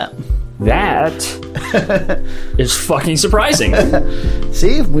 How about that? That is fucking surprising.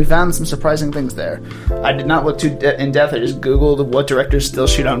 See, we found some surprising things there. I did not look too in depth. I just Googled what directors still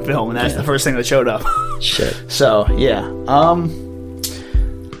shoot on film, and that's the first thing that showed up. Shit. So, yeah.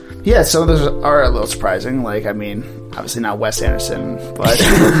 Yeah, some of those are a little surprising. Like, I mean, obviously not Wes Anderson, but...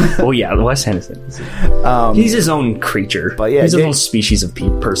 Oh, yeah, Wes Anderson. He's his own creature. But yeah, he's his own species of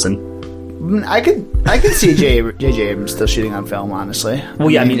person. I could see J.J. Abrams still shooting on film, honestly. Well,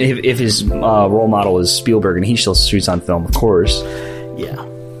 yeah, I mean, if his role model is Spielberg and he still shoots on film, of course. Yeah,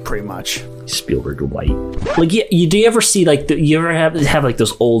 pretty much. Spielberg white. Like, do you ever see, like, you ever have like,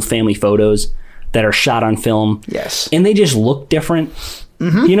 those old family photos that are shot on film? Yes. And they just look different?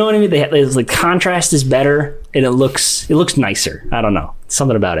 Mm-hmm. You know what I mean? It's like contrast is better, and it looks nicer. I don't know.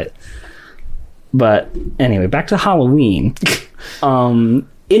 Something about it. But anyway, back to Halloween.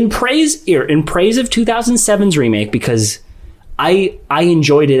 In praise of 2007's remake, because I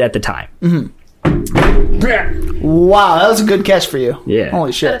enjoyed it at the time. Mm-hmm. Wow, that was a good catch for you. Yeah.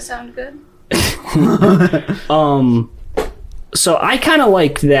 Holy shit. Does that sound good? So I kind of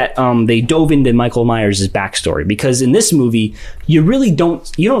like that they dove into Michael Myers' backstory, because in this movie you don't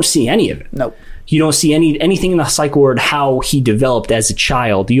see any of it. Nope. You don't see anything in the psych ward how he developed as a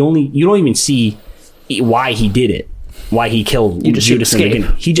child. You don't even see why he did it. Why he killed Judas in the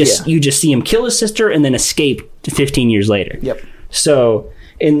beginning. You just see him kill his sister and then escape 15 years later. Yep. So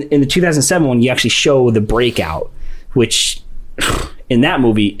in the 2007 one, you actually show the breakout, which in that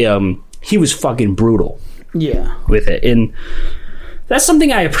movie he was fucking brutal. Yeah. With it, and that's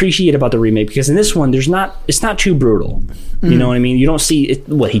something I appreciate about the remake, because in this one it's not too brutal. You know what I mean? You don't see it.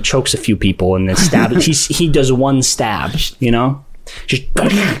 Well, he chokes a few people and then stabs. he does one stab. You know, just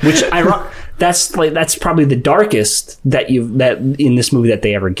which that's probably the darkest that in this movie that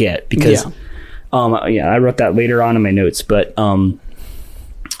they ever get, because Yeah, I wrote that later on in my notes, but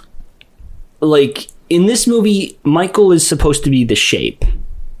like in this movie, Michael is supposed to be the Shape,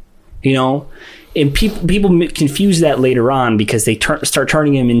 you know, and people confuse that later on because they start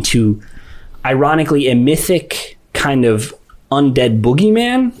turning him into, ironically, a mythic kind of undead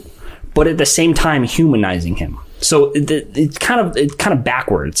boogeyman, but at the same time humanizing him. So it's kind of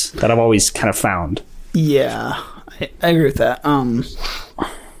backwards that I've always kind of found. Yeah, I agree with that.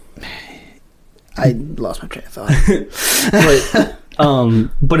 I lost my train of thought.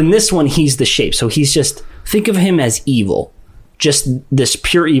 But in this one, he's the Shape. So he's just, think of him as evil, just this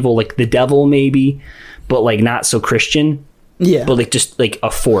pure evil, like the devil maybe, but like not so Christian. Yeah, but like just like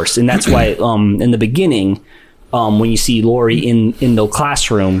a force, and that's why in the beginning, when you see Laurie in the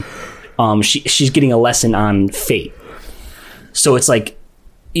classroom, she's getting a lesson on fate. So it's like,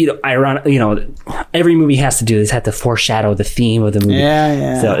 you know, ironic. You know, every movie has to do this, have to foreshadow the theme of the movie.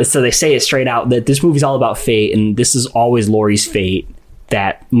 Yeah. So they say it straight out that this movie's all about fate, and this is always Laurie's fate.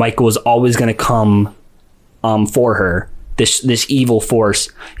 That Michael is always going to come for her. This evil force,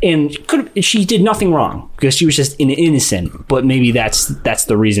 and she did nothing wrong because she was just innocent. But maybe that's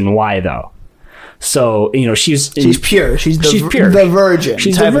the reason why, though. So, you know, she's pure. She's pure. The virgin.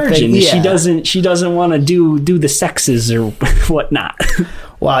 She's the virgin. Yeah. She doesn't want to do the sexes or whatnot.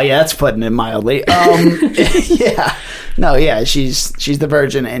 Well, yeah, that's putting it mildly. Yeah, no, yeah, she's the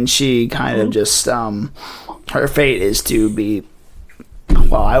virgin, and she kind of just her fate is to be.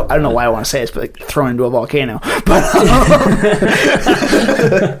 Well, I don't know why I want to say this, but like thrown into a volcano. But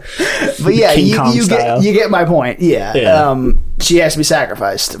yeah, you get my point. Yeah. She has to be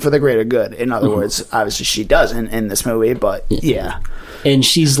sacrificed for the greater good. In other words, obviously she doesn't in this movie, but yeah. And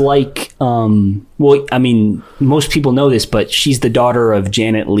she's like, well, I mean, most people know this, but she's the daughter of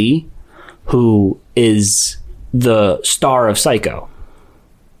Janet Leigh, who is the star of Psycho.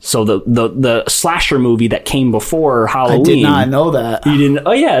 So the slasher movie that came before Halloween. I did not know that. You didn't?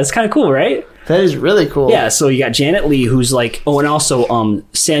 Oh yeah, it's kind of cool, right? That is really cool. Yeah, so you got Janet Leigh, who's like, and also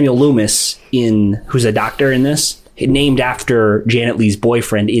Samuel Loomis who's a doctor in this, named after Janet Leigh's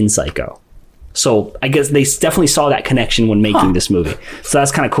boyfriend in Psycho. So I guess they definitely saw that connection when making this movie. So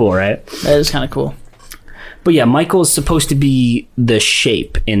that's kind of cool, right? That is kind of cool. But yeah, Michael is supposed to be the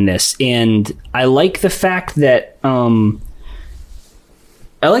Shape in this, and I like the fact that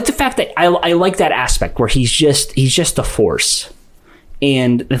I like that aspect where he's just a force.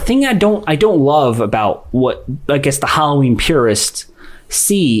 And the thing I don't love about what I guess the Halloween purists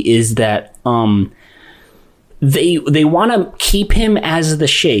see is that they want to keep him as the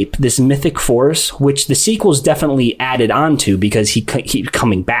Shape, this mythic force, which the sequels definitely added onto because he keeps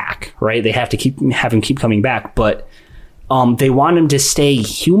coming back, right? They have to have him keep coming back, but they want him to stay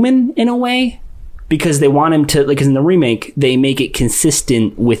human in a way. Because they want him to, like in the remake, they make it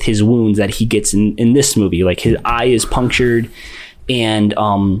consistent with his wounds that he gets in this movie. Like his eye is punctured, and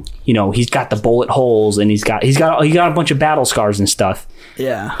you know, he's got the bullet holes, and he's got a bunch of battle scars and stuff.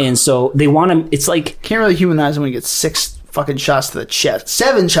 Yeah. And so they want him. It's like can't really humanize him when he gets 6 fucking shots to the chest,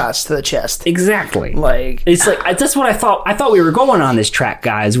 7 shots to the chest. Exactly. Like it's like that's what I thought. I thought we were going on this track,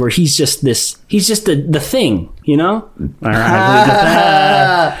 guys, where he's just the thing, you know? All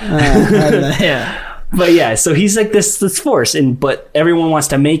right. Yeah. But yeah, so he's like this force, but everyone wants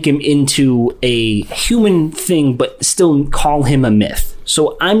to make him into a human thing, but still call him a myth.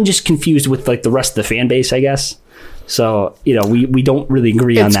 So I'm just confused with like the rest of the fan base, I guess. So, you know, we don't really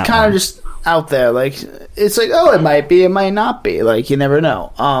agree on that. It's kind of just out there. Like, it's like, oh, it might be, it might not be. Like, you never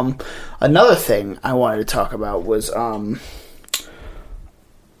know. Another thing I wanted to talk about was, oh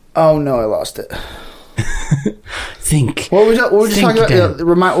no, I lost it. Think. What were we just talking about?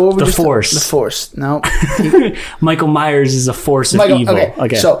 The Force. The Force. No. Michael Myers is a force of evil.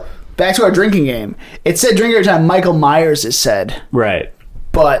 Okay. So, back to our drinking game. It said drink every time Michael Myers is said. Right.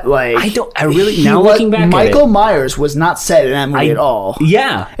 But like looking back Michael Myers was not said in that movie at all.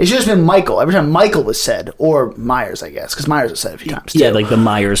 Yeah. It's just been Michael. Every time Michael was said, or Myers, I guess, because Myers was said a few times too. Yeah, like the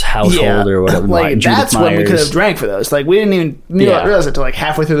Myers household or whatever. Like that's when we could have drank for those. Like we didn't even realize it until like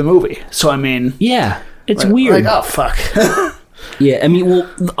halfway through the movie. So I mean, yeah, it's weird. Like, oh fuck. Yeah, I mean,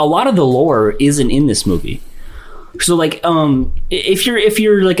 well, a lot of the lore isn't in this movie. So like, if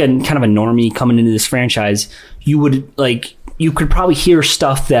you're like a kind of a normie coming into this franchise, you could probably hear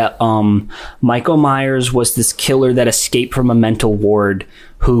stuff that Michael Myers was this killer that escaped from a mental ward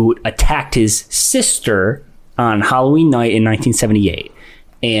who attacked his sister on Halloween night in 1978.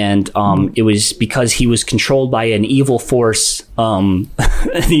 And it was because he was controlled by an evil force, an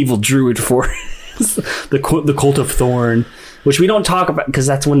evil druid force, the Cult of Thorn, which we don't talk about because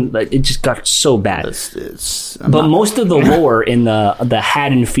that's when it just got so bad. But most of the lore in the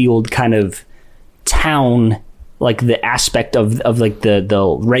Haddonfield kind of town, like the aspect of like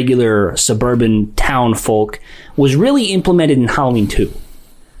the regular suburban town folk was really implemented in Halloween 2,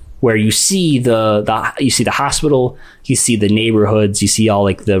 where you see the hospital, you see the neighborhoods, you see all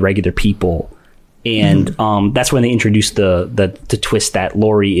like the regular people, and that's when they introduced the twist that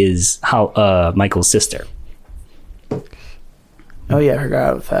Laurie is Michael's sister. Oh yeah, I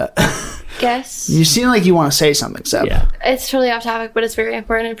forgot about that. Guess. You seem like you want to say something, Seb. Yeah. It's totally off topic, but it's very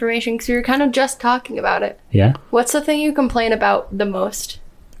important information because we were kind of just talking about it. Yeah. What's the thing you complain about the most?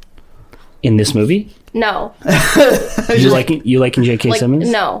 In this movie? No. you liking J.K.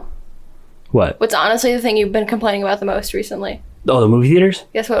 Simmons? No. What? What's honestly the thing you've been complaining about the most recently? Oh, the movie theaters?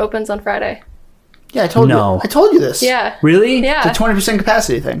 Guess what opens on Friday? Yeah, I told you. I told you this. Yeah. Really? Yeah. The 20%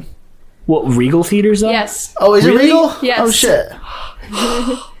 capacity thing. What, Regal theaters though? Yes. Oh, is Really? it Regal? Yes. Oh shit.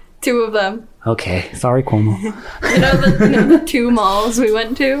 2 of them. Okay. Sorry, Cuomo. You know the 2 malls we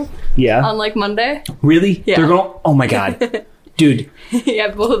went to Yeah. on like Monday? Really? Yeah. They're going. Oh my god, dude. Yeah,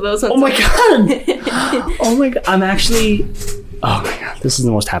 both of those ones. Oh my god. Oh my god. I'm actually. Oh my god. This is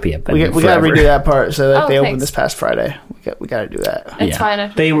the most happy I've been. We got to redo that part so that they opened thanks. this past Friday. We got to do that. It's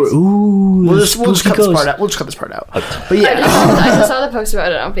fine. They were. Ooh. We'll just cut this part out. We'll just cut this part out. But I yeah, just saw the post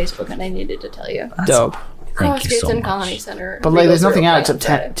about it on Facebook and I needed to tell you. dope. Thank you so Crossgates and much. Colony Center. But like, there's Regals are nothing out open except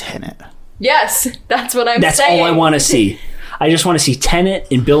on Friday. Tenet. Yes, that's what I'm That's saying. all I want to see. I just want to see Tenet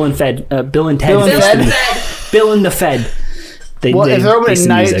and Bill and Ted. Bill and Ted. Bill and Bill and Ted? Ted. Bill and the Fed. Well, if they're open face at the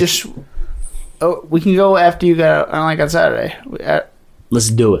night, music. just we can go after you got on Saturday. Let's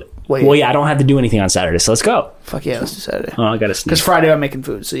do it. Wait. Well, yeah, I don't have to do anything on Saturday, so let's go. Fuck yeah, let's do Saturday. Oh, I gotta sneak. Because Friday I'm making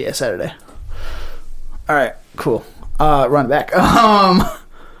food, so yeah, Saturday. All right, cool. Run back.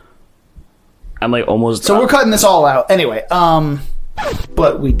 I'm like almost. So we're cutting this all out anyway.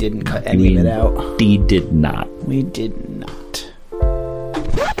 But we didn't cut any of it out. We did not. We did not.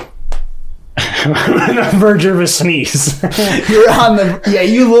 On the verge of a sneeze. You're on the. Yeah,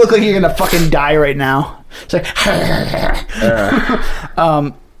 you look like you're gonna fucking die right now. It's like.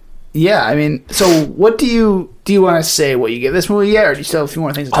 Yeah, I mean, so what do you want to say? What you give this movie yet, or do you still have a few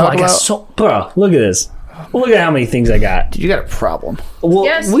more things to talk I got about? so, bro. Look at this. Look at how many things I got. Dude, you got a problem. Well,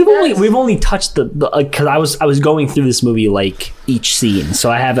 Yes, we've yes. only touched the because I was going through this movie like each scene,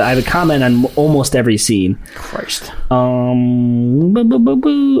 so I have a comment on almost every scene. Christ. Oh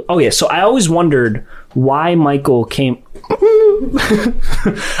yeah, so I always wondered why Michael came.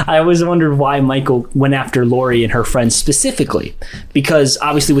 I always wondered why Michael went after Laurie and her friends specifically, because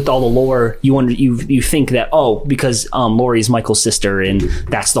obviously with all the lore, you think that because Laurie is Michael's sister and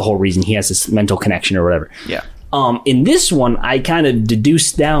that's the whole reason he has this mental connection or whatever. Yeah. In this one, I kind of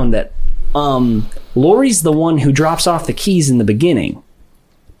deduced down that Laurie's the one who drops off the keys in the beginning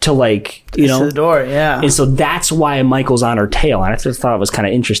to To the door, yeah. and so that's why Michael's on her tail. And I just thought it was kind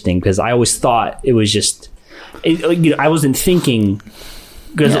of interesting because I always thought it was just, I wasn't thinking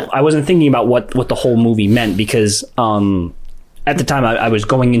I wasn't thinking about what the whole movie meant because at the time I was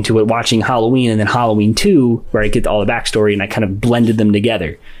going into it watching Halloween and then Halloween 2 where I get all the backstory and I kind of blended them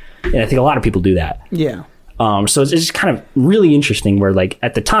together. And I think a lot of people do that. Yeah. So it's just kind of really interesting where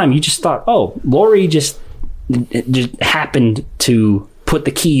at the time you just thought, Laurie just happened to put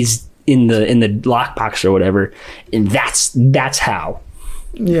the keys in the lockbox or whatever, and that's how.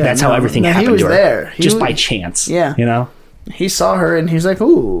 Yeah. That's how everything happened. He was to her, there. just by chance. Yeah. You know? He saw her and he's like,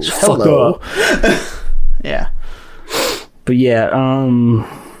 "Ooh, hello." Yeah. But yeah,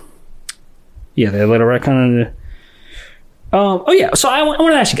 they let her retcon it. So I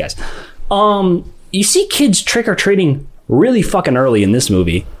want to ask you guys. You see kids trick or treating really fucking early in this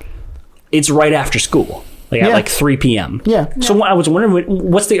movie. It's right after school. At 3 p.m. Yeah. So I was wondering,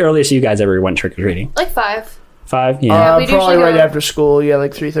 what's the earliest you guys ever went trick or treating? Like 5. 5? Yeah. we'd probably usually right go- after school. Yeah,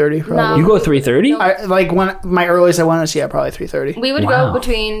 like 3:30 probably. You go 3:30? I when my earliest I went was probably 3:30. We would Wow. go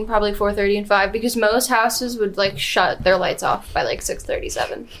between probably 4:30 and 5 because most houses would shut their lights off by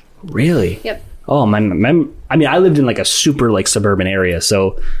 6:37. Really? Yep. Oh, I mean, I lived in a super suburban area,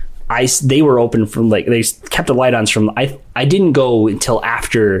 so they were open from they kept the light on from I didn't go until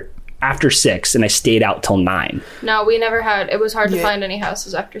after 6 and I stayed out till 9. No, we never had. It was hard to find any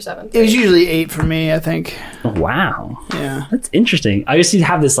houses after 7. It was usually 8 for me, I think. Wow. Yeah. That's interesting. I used to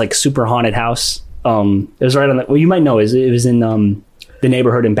have this super haunted house. It was right on the you might know it was in the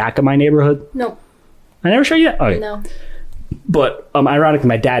neighborhood in back of my neighborhood. No. I never showed you that? Okay. No. But ironically,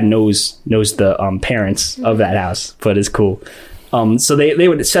 my dad knows the parents of that house, but it's cool. So they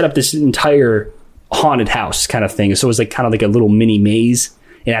would set up this entire haunted house kind of thing. So it was kind of like a little mini maze,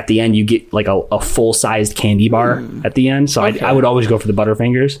 and at the end you get a full sized candy bar at the end. So I would always go for the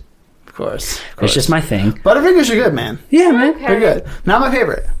Butterfingers. Of course. It's just my thing. Butterfingers are good, man. Yeah, man. Okay. They're good. Not my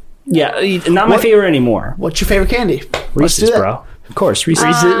favorite. Yeah, not my favorite anymore. What's your favorite candy? Reese's, bro. Of course,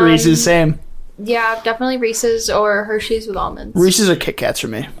 Reese's. Reese's, same. Yeah, definitely Reese's or Hershey's with almonds. Reese's or Kit Kats for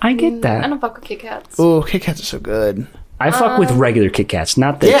me. I get that. I don't fuck with Kit Kats. Oh, Kit Kats are so good. I fuck with regular Kit Kats,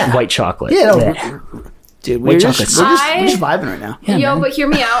 not the white chocolate. Yeah, dude, we're just vibing right now. Yeah, but hear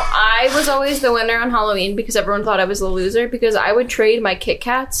me out. I was always the winner on Halloween because everyone thought I was the loser because I would trade my Kit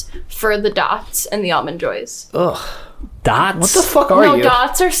Kats for the Dots and the Almond Joys. Ugh. Dots? What the fuck are you? No,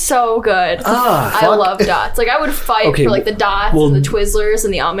 Dots are so good. I love Dots. Like, I would fight for, like, the Dots and the Twizzlers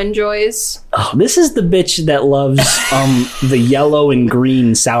and the Almond Joys. Oh, this is the bitch that loves the yellow and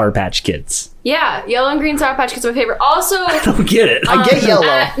green Sour Patch Kids. Yeah, yellow and green Sour Patch Kids are my favorite. Also... I don't get it. I get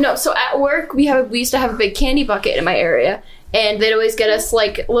yellow. So at work, we used to have a big candy bucket in my area. And they'd always get us,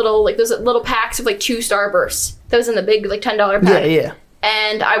 like, those little packs of, like, 2 Starbursts. That was in the big, like, $10 pack. Yeah.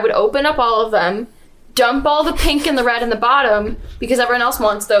 And I would open up all of them, dump all the pink and the red in the bottom because everyone else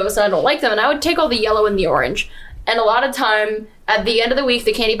wants those and I don't like them, and I would take all the yellow and the orange. And a lot of time at the end of the week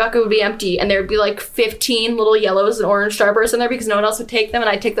the candy bucket would be empty and there would be like 15 little yellows and orange Starbursts in there because no one else would take them, and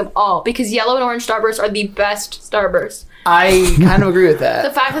I'd take them all because yellow and orange Starbursts are the best Starbursts. I kind of agree with that.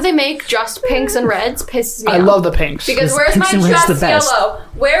 The fact that they make just pinks and reds pisses me off. I love the pinks. Because where's my just yellow?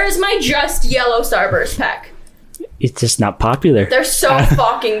 Where is my just yellow Starburst pack? It's just not popular. They're so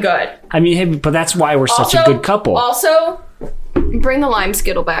fucking good. I mean, hey, but that's why we're such a good couple. Also, bring the lime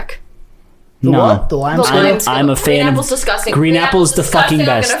Skittle back. The what? The lime Skittle? I'm a fan Green apple's disgusting. Green apple's the fucking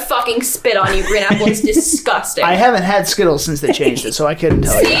best. I'm gonna fucking spit on you. Green apple is disgusting. I haven't had Skittles since they changed it, so I couldn't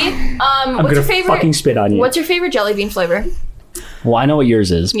tell you. What's your favorite? Fucking spit on you. What's your favorite jelly bean flavor? Well, I know what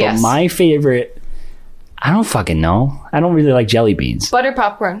yours is, but my favorite... I don't fucking know. I don't really like jelly beans. Buttered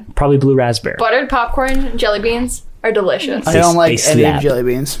popcorn. Probably blue raspberry. Buttered popcorn and jelly beans are delicious. I don't like any of jelly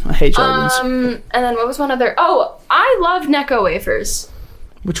beans. I hate jelly beans. And then what was one other? Oh, I love Necco wafers.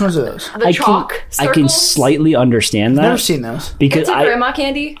 Which ones are those? The chalk circles. I can slightly understand that. I've never seen those. Because it's a grandma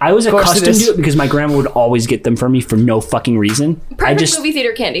candy. I was accustomed to it because my grandma would always get them for me for no fucking reason. Perfect movie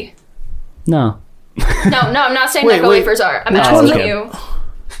theater candy. No. No, I'm not saying Necco wafers are. I'm asking you,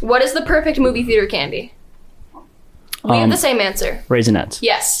 what is the perfect movie theater candy? We have the same answer. Raisinets.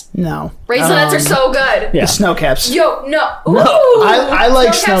 Yes. No. Raisinets are so good. Yeah. The snow caps. Yo, no. Ooh. I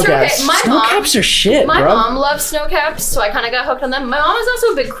like snow caps. Snow caps are shit, My mom loves snow caps, so I kind of got hooked on them. My mom is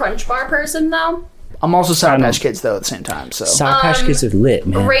also a big Crunch Bar person, though. I'm also Sour Patch Kids, though, at the same time. So Sour Patch Kids are lit,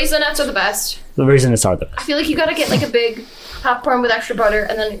 man. Raisinets are the best. The Raisinets are the best. I feel like you gotta get like a big popcorn with extra butter,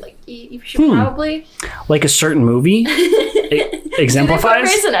 and then like you should probably like a certain movie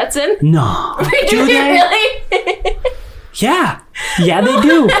exemplifies. Do they put Raisinets in? No. Do they really? Yeah, they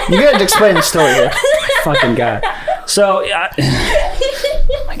do. You gotta explain the story here. Fucking God. So,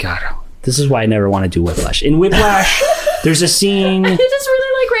 my God, this is why I never want to do Whiplash. In Whiplash, there's a scene. I just really like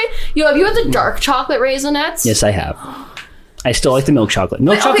Yo, have you had the dark chocolate Raisinets? Yes, I have. I still like the milk chocolate.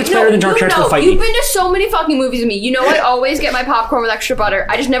 Milk chocolate's better than dark chocolate. Fight You've been to so many fucking movies with me. You know I always get my popcorn with extra butter.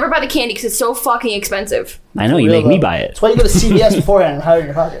 I just never buy the candy because it's so fucking expensive. I know, you make me buy it. That's why you go to CVS beforehand and have it in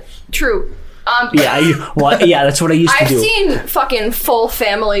your pocket. True. That's what I used to do. I've seen fucking full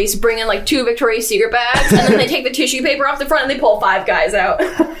families bring in like 2 Victoria's Secret bags, and then they take the tissue paper off the front and they pull 5 guys out.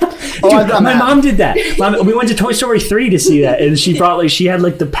 My mom did that. We went to Toy Story 3 to see that, and she brought she had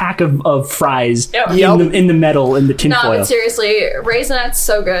the pack of fries in the metal in the tinfoil. No, but seriously, Raisinets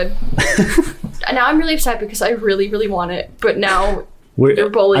so good. Now I'm really upset because I really, really want it, but now you're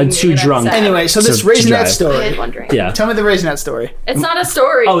bullying me. I'm too drunk. Anyway, so this Raisinette story. Yeah. Tell me the Raisinette story. It's not a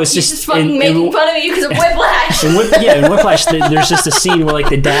story. Oh, it's just fucking making fun of me because of Whiplash. In Whiplash, there's just a scene where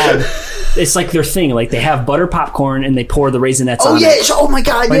the dad, it's like their thing. Like they have butter popcorn and they pour the Raisinets on it. Oh my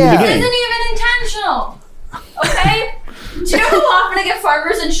God, It isn't even intentional. Okay? Do you know how often I get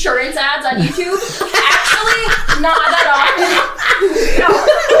Farmers Insurance ads on YouTube? Actually, not that often. No.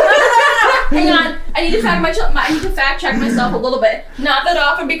 Hang on. I need to fact check myself a little bit. Not that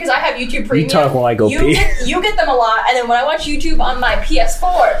often because I have YouTube Premium. You talk while I go pee. You get them a lot, and then when I watch YouTube on my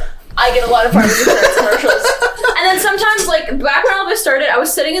PS4, I get a lot of Farmers Insurance commercials. And then sometimes, back when all this started, I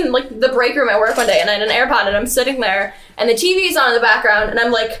was sitting in, the break room at work one day, and I had an AirPod, and I'm sitting there, and the TV's on in the background, and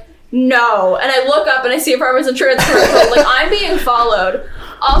I'm like, no. And I look up, and I see a Farmers Insurance commercial. I'm being followed.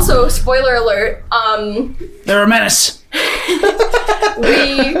 Also, spoiler alert, they're a menace.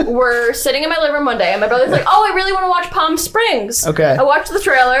 We were sitting in my living room one day, and my brother's like, oh, I really want to watch Palm Springs. Okay. I watched the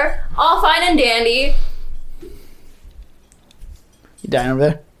trailer, all fine and dandy. You dying over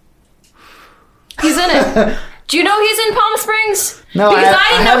there? He's in it. Do you know he's in Palm Springs? No, because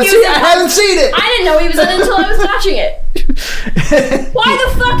I haven't seen it. I didn't know he was in it until I was watching it. Why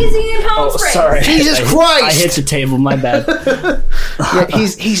the fuck is he in Palm Springs? Sorry. Jesus Christ! I hit the table, my bad. Yeah,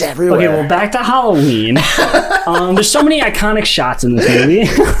 he's everywhere. Okay, well, back to Halloween. There's so many iconic shots in this movie.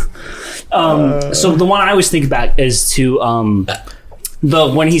 So the one I always think about is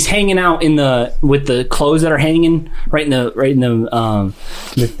when he's hanging out with the clothes that are hanging right in the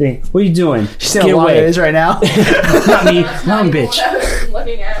thing. What are you doing? She's in a lot of right now. Not me, wrong bitch. What I was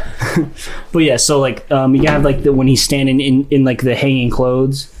looking at. But yeah, so like you have like when he's standing in like the hanging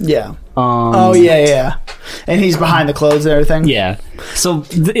clothes. Yeah. Yeah. And he's behind the clothes and everything. Yeah. So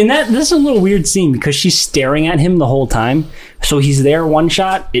this is a little weird scene because she's staring at him the whole time. So he's there one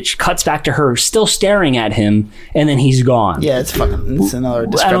shot, it cuts back to her still staring at him, and then he's gone. Yeah, it's another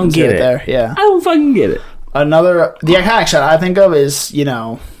discrepancy I don't get right it. there. Yeah. I don't fucking get it. The iconic shot I think of is,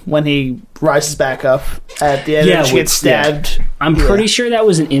 when he rises back up at the end and she gets stabbed. Yeah. I'm pretty sure that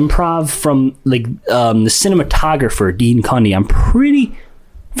was an improv from like the cinematographer, Dean Cundy.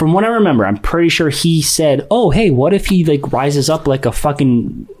 From what I remember, I'm pretty sure he said, "Oh, hey, what if he like rises up like a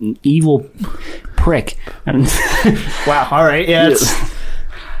fucking evil prick?" Wow. All right. Yeah.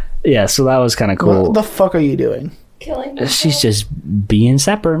 Yeah. So that was kind of cool. What the fuck are you doing? Killing people. She's just being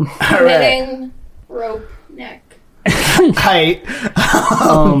separate. Committing rope neck. Height.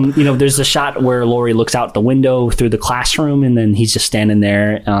 There's a shot where Laurie looks out the window through the classroom, and then he's just standing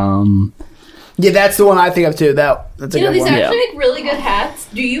there. Yeah, that's the one I think of too. That's a good one. These actually make really good hats.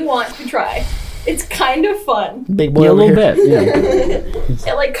 Do you want to try? It's kind of fun. Big boy Yeah, a over little here. bit.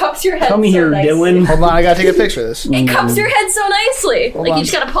 Yeah. It like cups your head. Come here, nicely. Dylan. Hold on, I gotta take a picture of this. It cups your head so nicely. Hold like on. you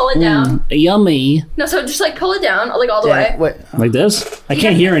just gotta pull it down. Yummy. No, so just like pull it down, like all the Yeah, way. wait. Like this? I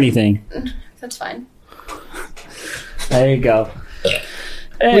can't hear anything. That's fine. There you go. Do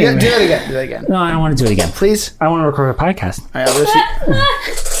Anyway. that again. Do that again. No, I don't want to do it again. Please. I want to record a podcast. All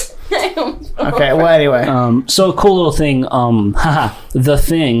right, okay, well, anyway. So a cool little thing. The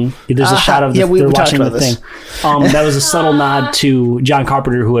Thing. There's a shot of yeah, we they're talked watching about The this. Thing. That was a subtle nod to John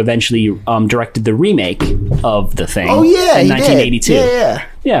Carpenter, who eventually directed the remake of The Thing. Oh, yeah, in he 1982. did.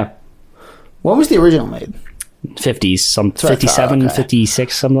 Yeah. When was the original made? 50s, some what I thought, 57, okay.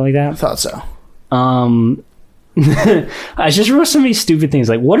 56, something like I that. thought so. I just wrote so many stupid things.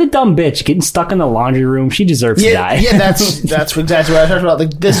 Like, what a dumb bitch getting stuck in the laundry room. She deserves to die. Yeah, that's exactly what I talked about.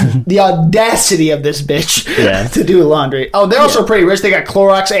 Like the audacity of this bitch to do laundry. Oh, they're also pretty rich. They got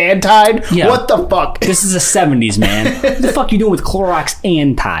Clorox and Tide. Yeah. What the fuck? This is the 70s, man. What the fuck you doing with Clorox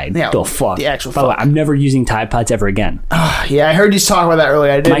and Tide? Yeah, the fuck? the actual By the way, fuck. I'm never using Tide Pods ever again. Yeah, I heard you talk about that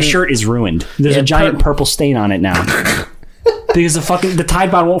earlier. I didn't. My shirt is ruined. There's a giant purple stain on it now. Because the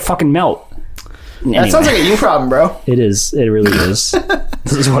Tide Pod won't fucking melt. That sounds like a you problem, bro. It is. It really is.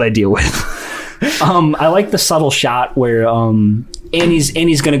 This is what I deal with. I like the subtle shot where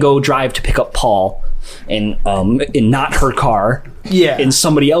Annie's gonna go drive to pick up Paul, and in not her car, in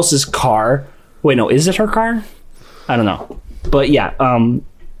somebody else's car. Wait, no, is it her car? I don't know, but yeah,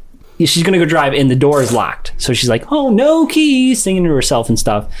 she's gonna go drive, and the door is locked. So she's like, "Oh, no keys," singing to herself and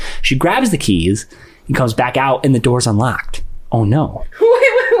stuff. She grabs the keys and comes back out, and the door's unlocked. Oh no!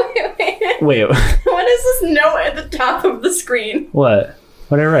 Wait. What is this note at the top of the screen? What?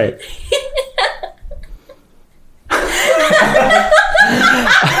 What did I write?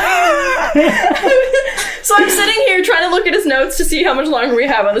 So I'm sitting here trying to look at his notes to see how much longer we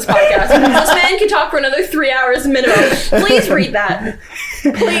have on this podcast. This man can talk for another 3 hours minimum. Please read that.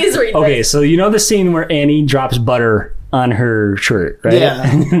 Please read that. Okay, so you know the scene where Annie drops butter on her shirt, right?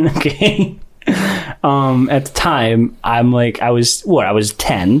 Yeah. Okay. At the time, I'm like, I was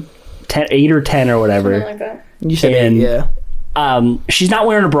 10, 8 or 10 or whatever. Something like that. You said And- yeah. She's not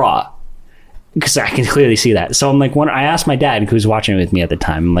wearing a bra because I can clearly see that. So I'm like, I asked my dad, who was watching with me at the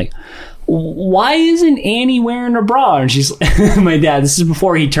time, I'm like, why isn't Annie wearing a bra? And she's my dad, this is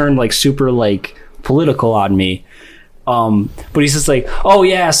before he turned like super like political on me. But he's just like, oh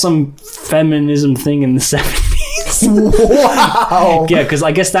yeah, some feminism thing in the 70s. Wow. Yeah, because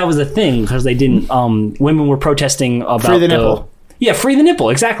I guess that was a thing because they didn't. Women were protesting about Free the nipple. Yeah, free the nipple.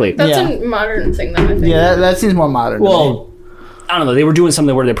 Exactly. That's Yeah. a modern thing, though, I think. Yeah, that seems more modern. to me. Well, I don't know. They were doing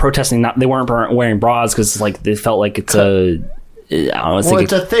something where they're protesting. They weren't wearing bras because like they felt like it's a. I don't know. It's well, like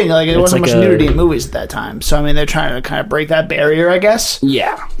it's a thing. Like, there it's wasn't like much a- nudity in movies at that time. So, I mean, they're trying to kind of break that barrier, I guess.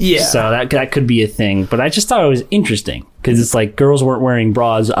 yeah. Yeah. So that could be a thing, but I just thought it was interesting because it's like girls weren't wearing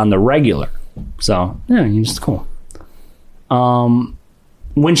bras on the regular. So yeah, it's just cool.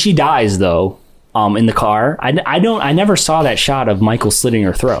 When she dies though, in the car, I never saw that shot of Michael slitting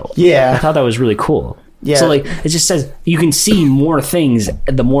her throat. Yeah. I thought that was really cool. Yeah. So like it just says you can see more things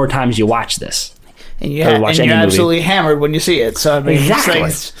the more times you watch this. And you're absolutely hammered when you see it. So I mean, exactly.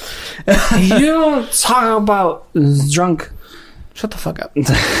 You don't talk about drunk. Shut the fuck up.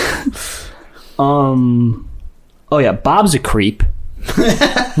 Oh yeah, Bob's a creep.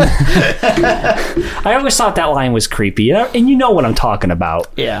 I always thought that line was creepy, and you know what I'm talking about.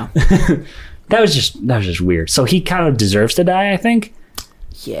 Yeah. That was just weird. So he kind of deserves to die, I think.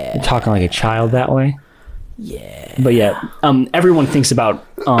 Yeah. You're talking like a child that way. Yeah. But yeah, everyone thinks about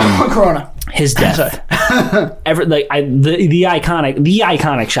Corona. His death. The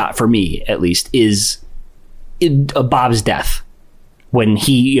iconic shot for me, at least, is Bob's death when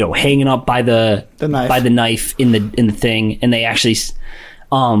he, hanging up by the knife in the thing, and they actually.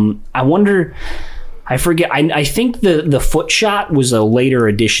 I wonder. I forget. I think the foot shot was a later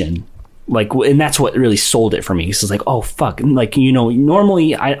addition. And that's what really sold it for me. So it's like, oh fuck,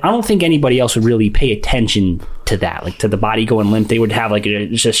 normally I don't think anybody else would really pay attention to that, to the body going limp. They would have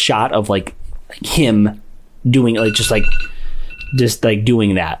just a shot of him doing just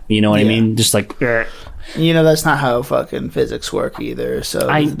doing that. You know what I mean? Just like. That's not how fucking physics work either. So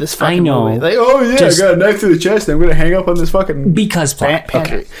this fucking I know. movie, I got a knife through the chest and I'm gonna hang up on this fucking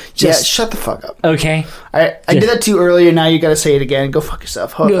okay. Shut the fuck up. Okay. I did that to you earlier. Now you gotta say it again. Go fuck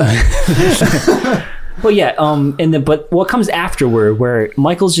yourself. Hold on. Well, yeah. But what comes afterward, where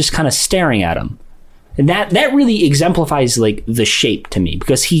Michael's just kind of staring at him, and that really exemplifies the shape to me,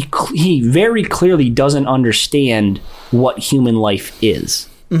 because he very clearly doesn't understand what human life is.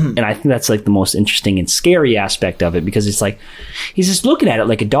 Mm-hmm. And I think that's the most interesting and scary aspect of it, because it's he's just looking at it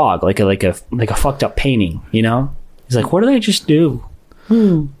like a dog, like a fucked up painting, He's like, what did I just do?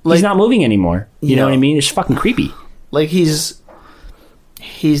 He's not moving anymore. You know what I mean? It's fucking creepy. He's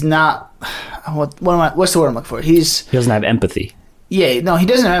not. What's the word I'm looking for? He doesn't have empathy. Yeah, no, he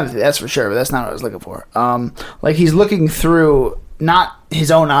doesn't have empathy. That's for sure. But that's not what I was looking for. He's looking through not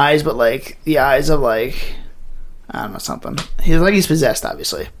his own eyes, but the eyes of I don't know, something. He's possessed,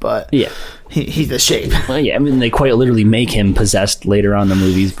 obviously, but yeah, he's the shape. Well, yeah, I mean, they quite literally make him possessed later on in the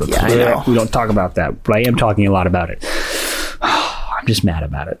movies, but I know. We don't talk about that. But I am talking a lot about it. I'm just mad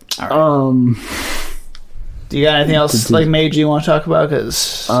about it. All right. Do you got anything else major you want to talk about?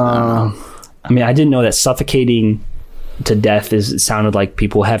 Because I didn't know that suffocating to death sounded like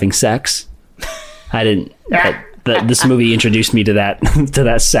people having sex. I didn't. This movie introduced me to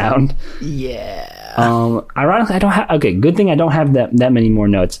that sound. Yeah. Ironically, I don't have. Okay, good thing I don't have that many more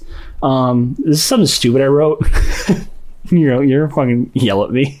notes. This is something stupid I wrote. You're fucking yell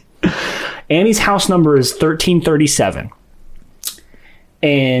at me. Annie's house number is 1337,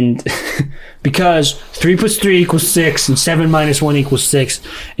 and because 3 + 3 = 6, and 7 - 1 = 6,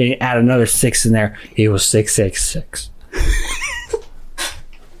 and you add another 6 in there, it was 666.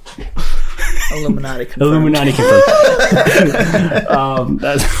 Illuminati confirmed. Illuminati confirmed.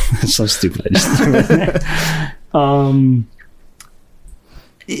 That's so stupid. I just threw it there.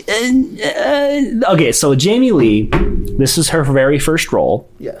 Okay, so Jamie Lee, this is her very first role.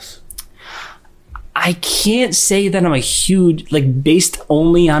 Yes. I can't say that I'm a huge, based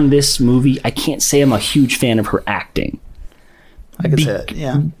only on this movie, I can't say I'm a huge fan of her acting. I can say it,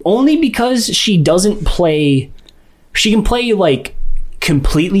 yeah. Only because she doesn't play, she can play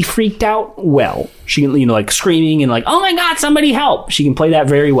completely freaked out well. She can, screaming and oh my god, somebody help. She can play that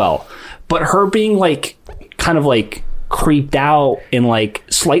very well. But her being kind of creeped out and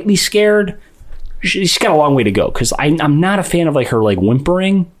slightly scared, she's got a long way to go, because I'm not a fan of her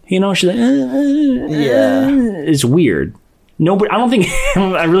whimpering. She's yeah, it's weird. Nobody,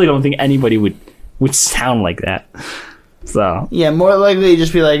 I really don't think anybody would sound like that. So yeah, more likely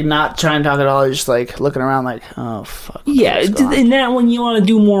just be not trying to talk at all, just looking around oh fuck. Yeah, and that when you want to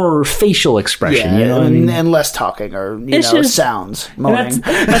do more facial expression, yeah, what I mean? And less talking or just, sounds, moaning.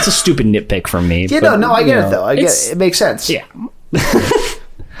 That's a stupid nitpick from me. Yeah, but, I get it though. I get it. It makes sense. Yeah.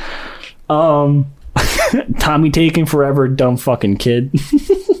 Tommy taking forever, dumb fucking kid.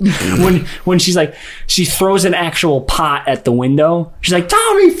 when she throws an actual pot at the window, she's like,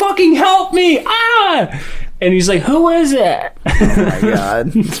 Tommy, fucking help me! Ah! And he's like, who is it? Oh my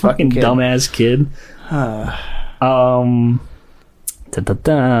god. It's fucking dumbass kid. Oh,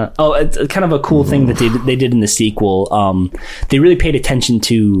 it's kind of a cool thing that they did in the sequel. They really paid attention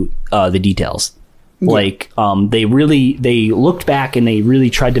to the details. Yeah. They looked back and they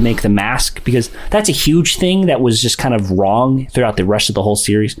really tried to make the mask, because that's a huge thing that was just kind of wrong throughout the rest of the whole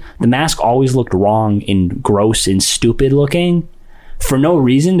series. The mask always looked wrong and gross and stupid looking for no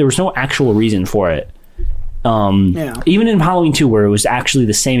reason. There was no actual reason for it. Even in Halloween 2, where it was actually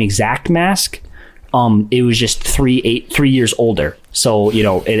the same exact mask, it was just 3 years older. So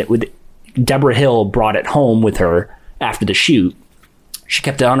Deborah Hill brought it home with her after the shoot. She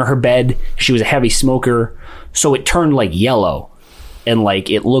kept it under her bed. She was a heavy smoker, so it turned like yellow, and like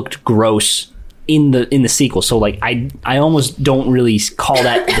it looked gross in the sequel. So like I almost don't really call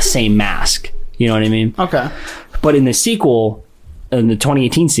that the same mask. You know what I mean? Okay. But in the sequel, in the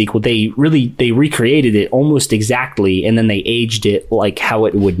 2018 sequel, they recreated it almost exactly, and then they aged it like how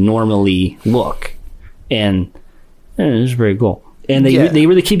it would normally look, and it was very cool. And they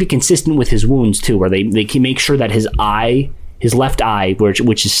really keep it consistent with his wounds too, where they can make sure that his left eye,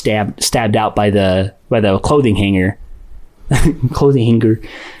 which is stabbed out by the clothing hanger.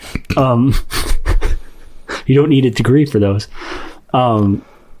 You don't need a degree for those.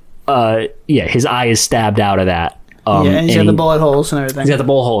 His eye is stabbed out of that. And he's got the bullet holes and everything. He's got the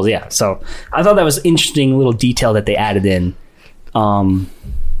bullet holes, yeah. So I thought that was interesting little detail that they added in. I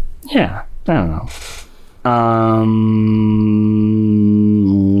don't know. I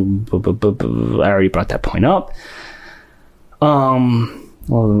already brought that point up. I'm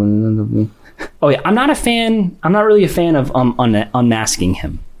not really a fan of unmasking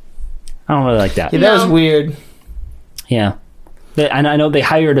him. I don't really like that. Yeah, that was weird. Yeah. And I know they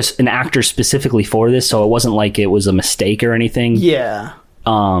hired an actor specifically for this, so it wasn't like it was a mistake or anything. Yeah.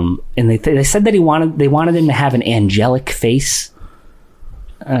 And they said that they wanted him to have an angelic face.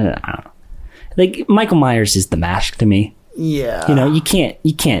 I don't know. Like Michael Myers is the Mask to me. Yeah. You can't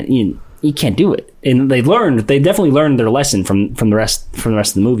do it. And they definitely learned their lesson from the rest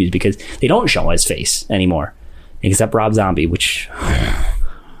of the movies, because they don't show his face anymore, except Rob Zombie, which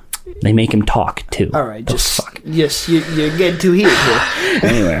they make him talk too. All right, yes, you're getting too heated here.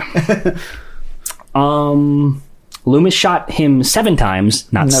 Anyway, Loomis shot him 7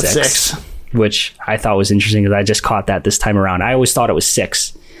 times, not 6, which I thought was interesting because I just caught that this time around. I always thought it was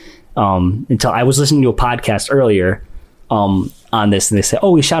 6 until I was listening to a podcast earlier on this, and they said,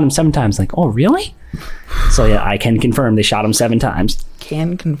 "Oh, we shot him 7 times." Like, oh, really? So yeah, I can confirm they shot him 7 times.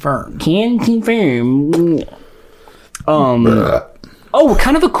 Can confirm. Oh,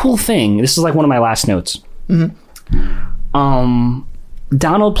 kind of a cool thing. This is like one of my last notes. Mm-hmm.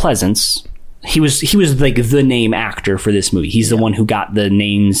 Donald Pleasance, he was like the name actor for this movie. He's the one who got the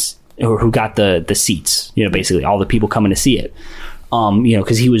names, or who got the seats. Basically all the people coming to see it.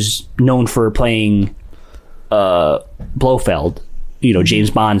 Because he was known for playing Blofeld,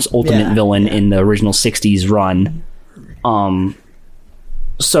 James Bond's ultimate villain in the original 60s run.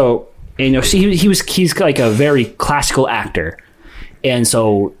 He's like a very classical actor. And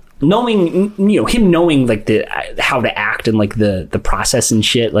so knowing like how to act and like the process and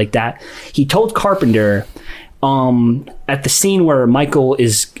shit like that, he told Carpenter at the scene where Michael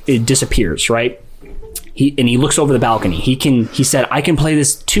disappears, right? He looks over the balcony. He said, "I can play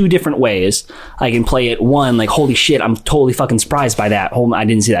this 2 different ways. I can play it one, like, holy shit, I'm totally fucking surprised by that. I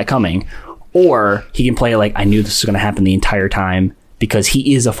didn't see that coming." Or he can play it like, "I knew this was going to happen the entire time," because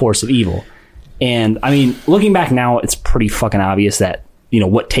he is a force of evil. And I mean, looking back now, it's pretty fucking obvious that,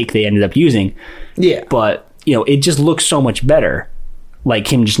 what take they ended up using. Yeah. But, it just looks so much better.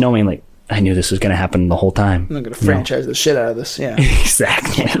 Like him just knowing, like, I knew this was going to happen the whole time. I'm not going to franchise the shit out of this. Yeah.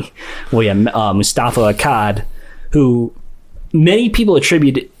 Exactly. Well, yeah, Mustafa Akkad, who many people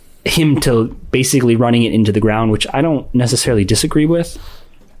attribute him to basically running it into the ground, which I don't necessarily disagree with.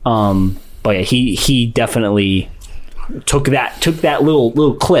 But yeah, he definitely took that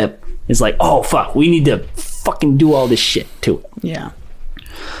little clip. It's like, oh fuck, we need to fucking do all this shit to it. Yeah.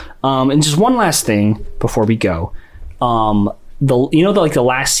 And just one last thing before we go. The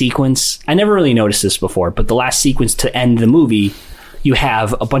last sequence, I never really noticed this before, but the last sequence to end the movie, you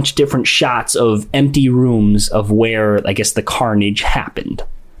have a bunch of different shots of empty rooms of where, I guess, the carnage happened.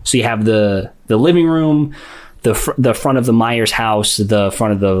 So you have the living room, the front of the Myers house, the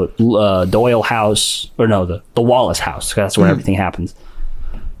front of the Doyle house, or no, the Wallace house, 'cause that's where everything happens.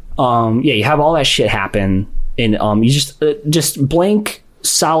 You have all that shit happen, and you just blank,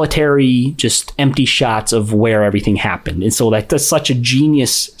 solitary, just empty shots of where everything happened. And so that's such a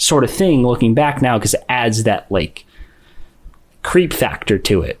genius sort of thing looking back now, because it adds that like creep factor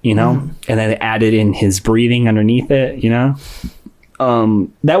to it, and then it added in his breathing underneath it,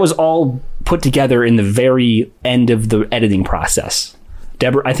 that was all put together in the very end of the editing process.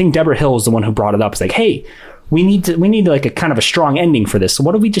 I think Deborah Hill is the one who brought it up. It's like, hey, we need like a kind of a strong ending for this. So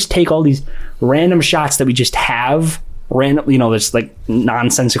what if we just take all these random shots that we just have random, there's like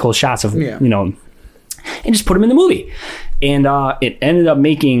nonsensical shots of, and just put them in the movie. And it ended up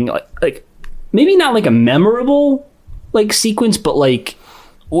making like maybe not like a memorable like sequence, but like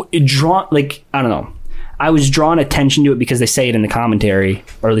it drawn, like, I don't know. I was drawn attention to it because they say it in the commentary,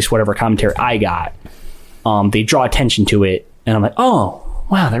 or at least whatever commentary I got. They draw attention to it, and I'm like, oh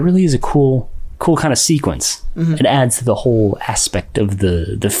wow, that really is a cool cool kind of sequence. It adds to the whole aspect of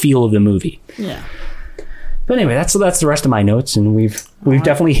the feel of the movie. Yeah. But anyway, that's the rest of my notes, and we've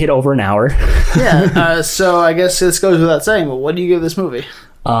definitely hit over an hour. Yeah. So I guess this goes without saying, but what do you give this movie?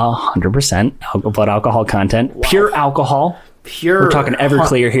 100% blood alcohol content. Wow. Pure alcohol. Pure. We're talking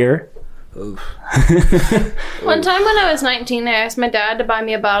Everclear here. One time when I was 19, I asked my dad to buy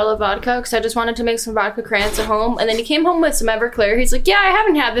me a bottle of vodka because I just wanted to make some vodka crayons at home. And then he came home with some Everclear. He's like, yeah, I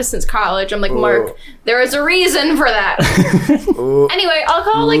haven't had this since college. I'm like, Mark, there is a reason for that. Anyway, I'll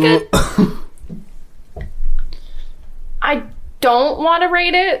call it like a... I don't want to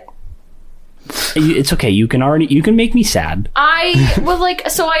rate it. It's okay. You can make me sad. So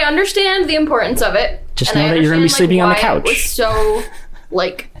I understand the importance of it. Just know that you're going to be sleeping on the couch. It was so,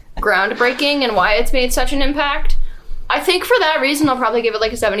 groundbreaking and why it's made such an impact. I think for that reason, I'll probably give it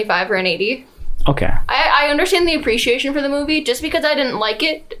a 75 or an 80. Okay. I understand the appreciation for the movie just because I didn't like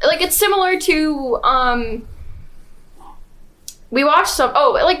it. It's similar to, we watched some,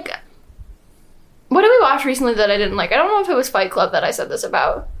 what did we watch recently that I didn't like? I don't know if it was Fight Club that I said this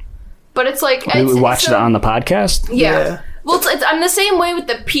about. But it's we watched it on the podcast? Yeah. Well, I'm the same way with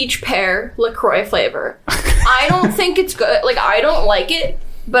the peach pear LaCroix flavor. I don't think it's good. I don't like it,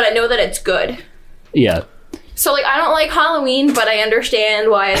 but I know that it's good. Yeah. So, I don't like Halloween, but I understand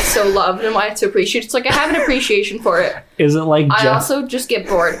why it's so loved and why it's so appreciated. It's I have an appreciation for it. Is it I also just get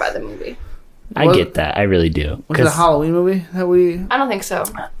bored by the movie. I get that. I really do. Was it a Halloween movie that we... I don't think so.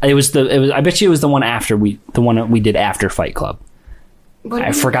 It was I bet you it was the one we did after Fight Club.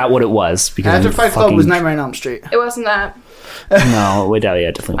 I forgot what it was because after Fight Club was Nightmare on Elm Street. It wasn't that. No,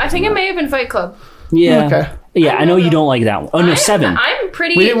 definitely. I think it may have been Fight Club. Yeah. Okay. Yeah, I know you don't like that one. Oh no, 7. I'm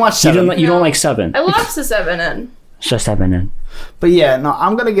pretty. We didn't watch 7. You don't like 7. I lost the 7 in. It's just 7 in. But yeah, no,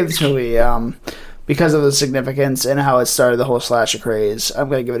 I'm gonna give this movie because of the significance and how it started the whole slasher craze. I'm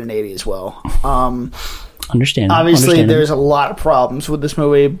gonna give it an 80 as well. Understand. Obviously, there's a lot of problems with this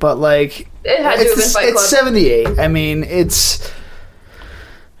movie, but it had to have been Fight Club. It's 78. I mean,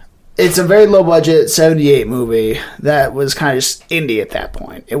 it's a very low budget 78 movie that was kind of just indie at that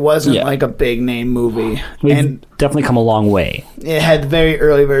point. It wasn't a big name movie. We've definitely come a long way. It had the very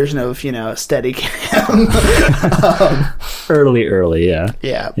early version of, Steadicam. Early, yeah.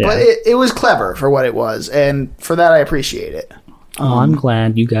 Yeah, but it was clever for what it was, and for that I appreciate it. I'm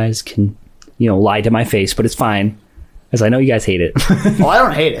glad you guys can, lie to my face, but it's fine, because I know you guys hate it. Oh, I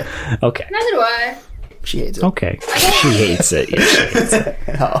don't hate it. Okay. Neither do I. She hates it. Okay. She hates it. Yeah, she hates it.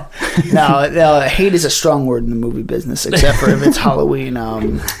 No, hate is a strong word in the movie business, except for if it's Halloween,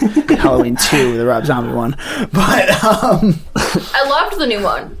 Halloween 2, the Rob Zombie one. But I loved the new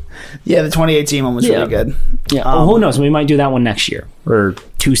one. Yeah, the 2018 one was really good. Yeah. Who knows? We might do that one next year or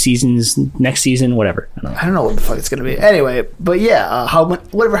 2 seasons next season, whatever. I don't know what the fuck it's gonna be. Anyway, but yeah,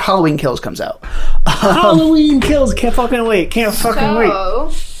 whatever Halloween Kills comes out. Halloween Kills. Can't fucking wait.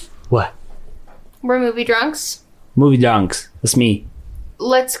 What? We're movie drunks. Movie drunks. That's me.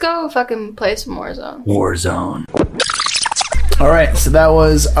 Let's go fucking play some Warzone. All right, so that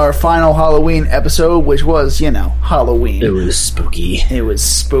was our final Halloween episode, which was, Halloween. It was spooky. It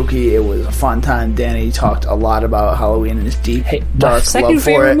was a fun time. Danny talked a lot about Halloween and his deep, dark second love for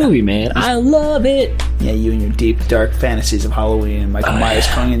favorite it. Movie, man. I love it. Yeah, you and your deep, dark fantasies of Halloween and Michael Myers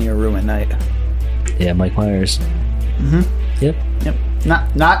coming into your room at night. Yeah, Mike Myers. Mm-hmm. Yep.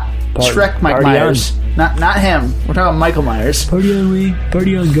 Not Shrek Mike Myers. Not him. We're talking Michael Myers. Party on, Wayne.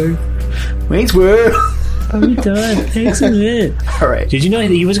 Party on, Garth. Wayne's World. Party time. Excellent. All right. Did you know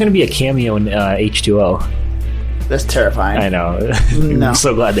he was going to be a cameo in H2O? That's terrifying. I know. No. I'm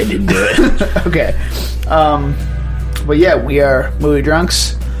so glad they didn't do it. Okay. But yeah, we are Movie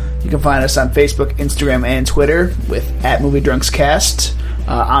Drunks. You can find us on Facebook, Instagram, and Twitter with @MovieDrunksCast.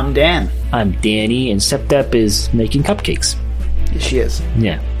 I'm Dan. I'm Danny, and Septep is making cupcakes. Yes, she is.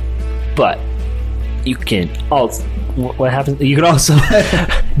 Yeah. But you can also... What happens? You can also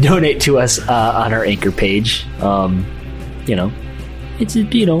donate to us on our Anchor page. It's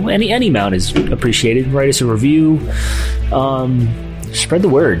any amount is appreciated. Write us a review. Spread the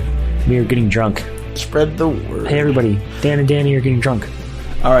word. We are getting drunk. Spread the word. Hey everybody, Dan and Danny are getting drunk.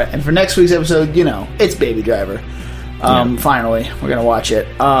 All right, and for next week's episode, it's Baby Driver. Finally, we're gonna watch it.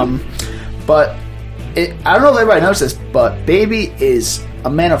 But I don't know if everybody knows this, but Baby is a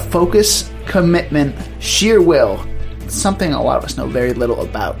man of focus, commitment, sheer will. Something a lot of us know very little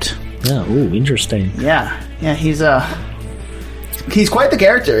about. Yeah, ooh, interesting. Yeah, he's quite the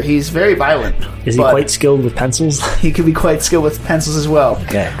character. He's very violent. Is he quite skilled with pencils? He could be quite skilled with pencils as well.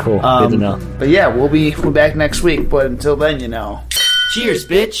 Okay, cool. Good to know. But yeah, we'll be back next week. But until then, cheers,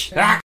 bitch.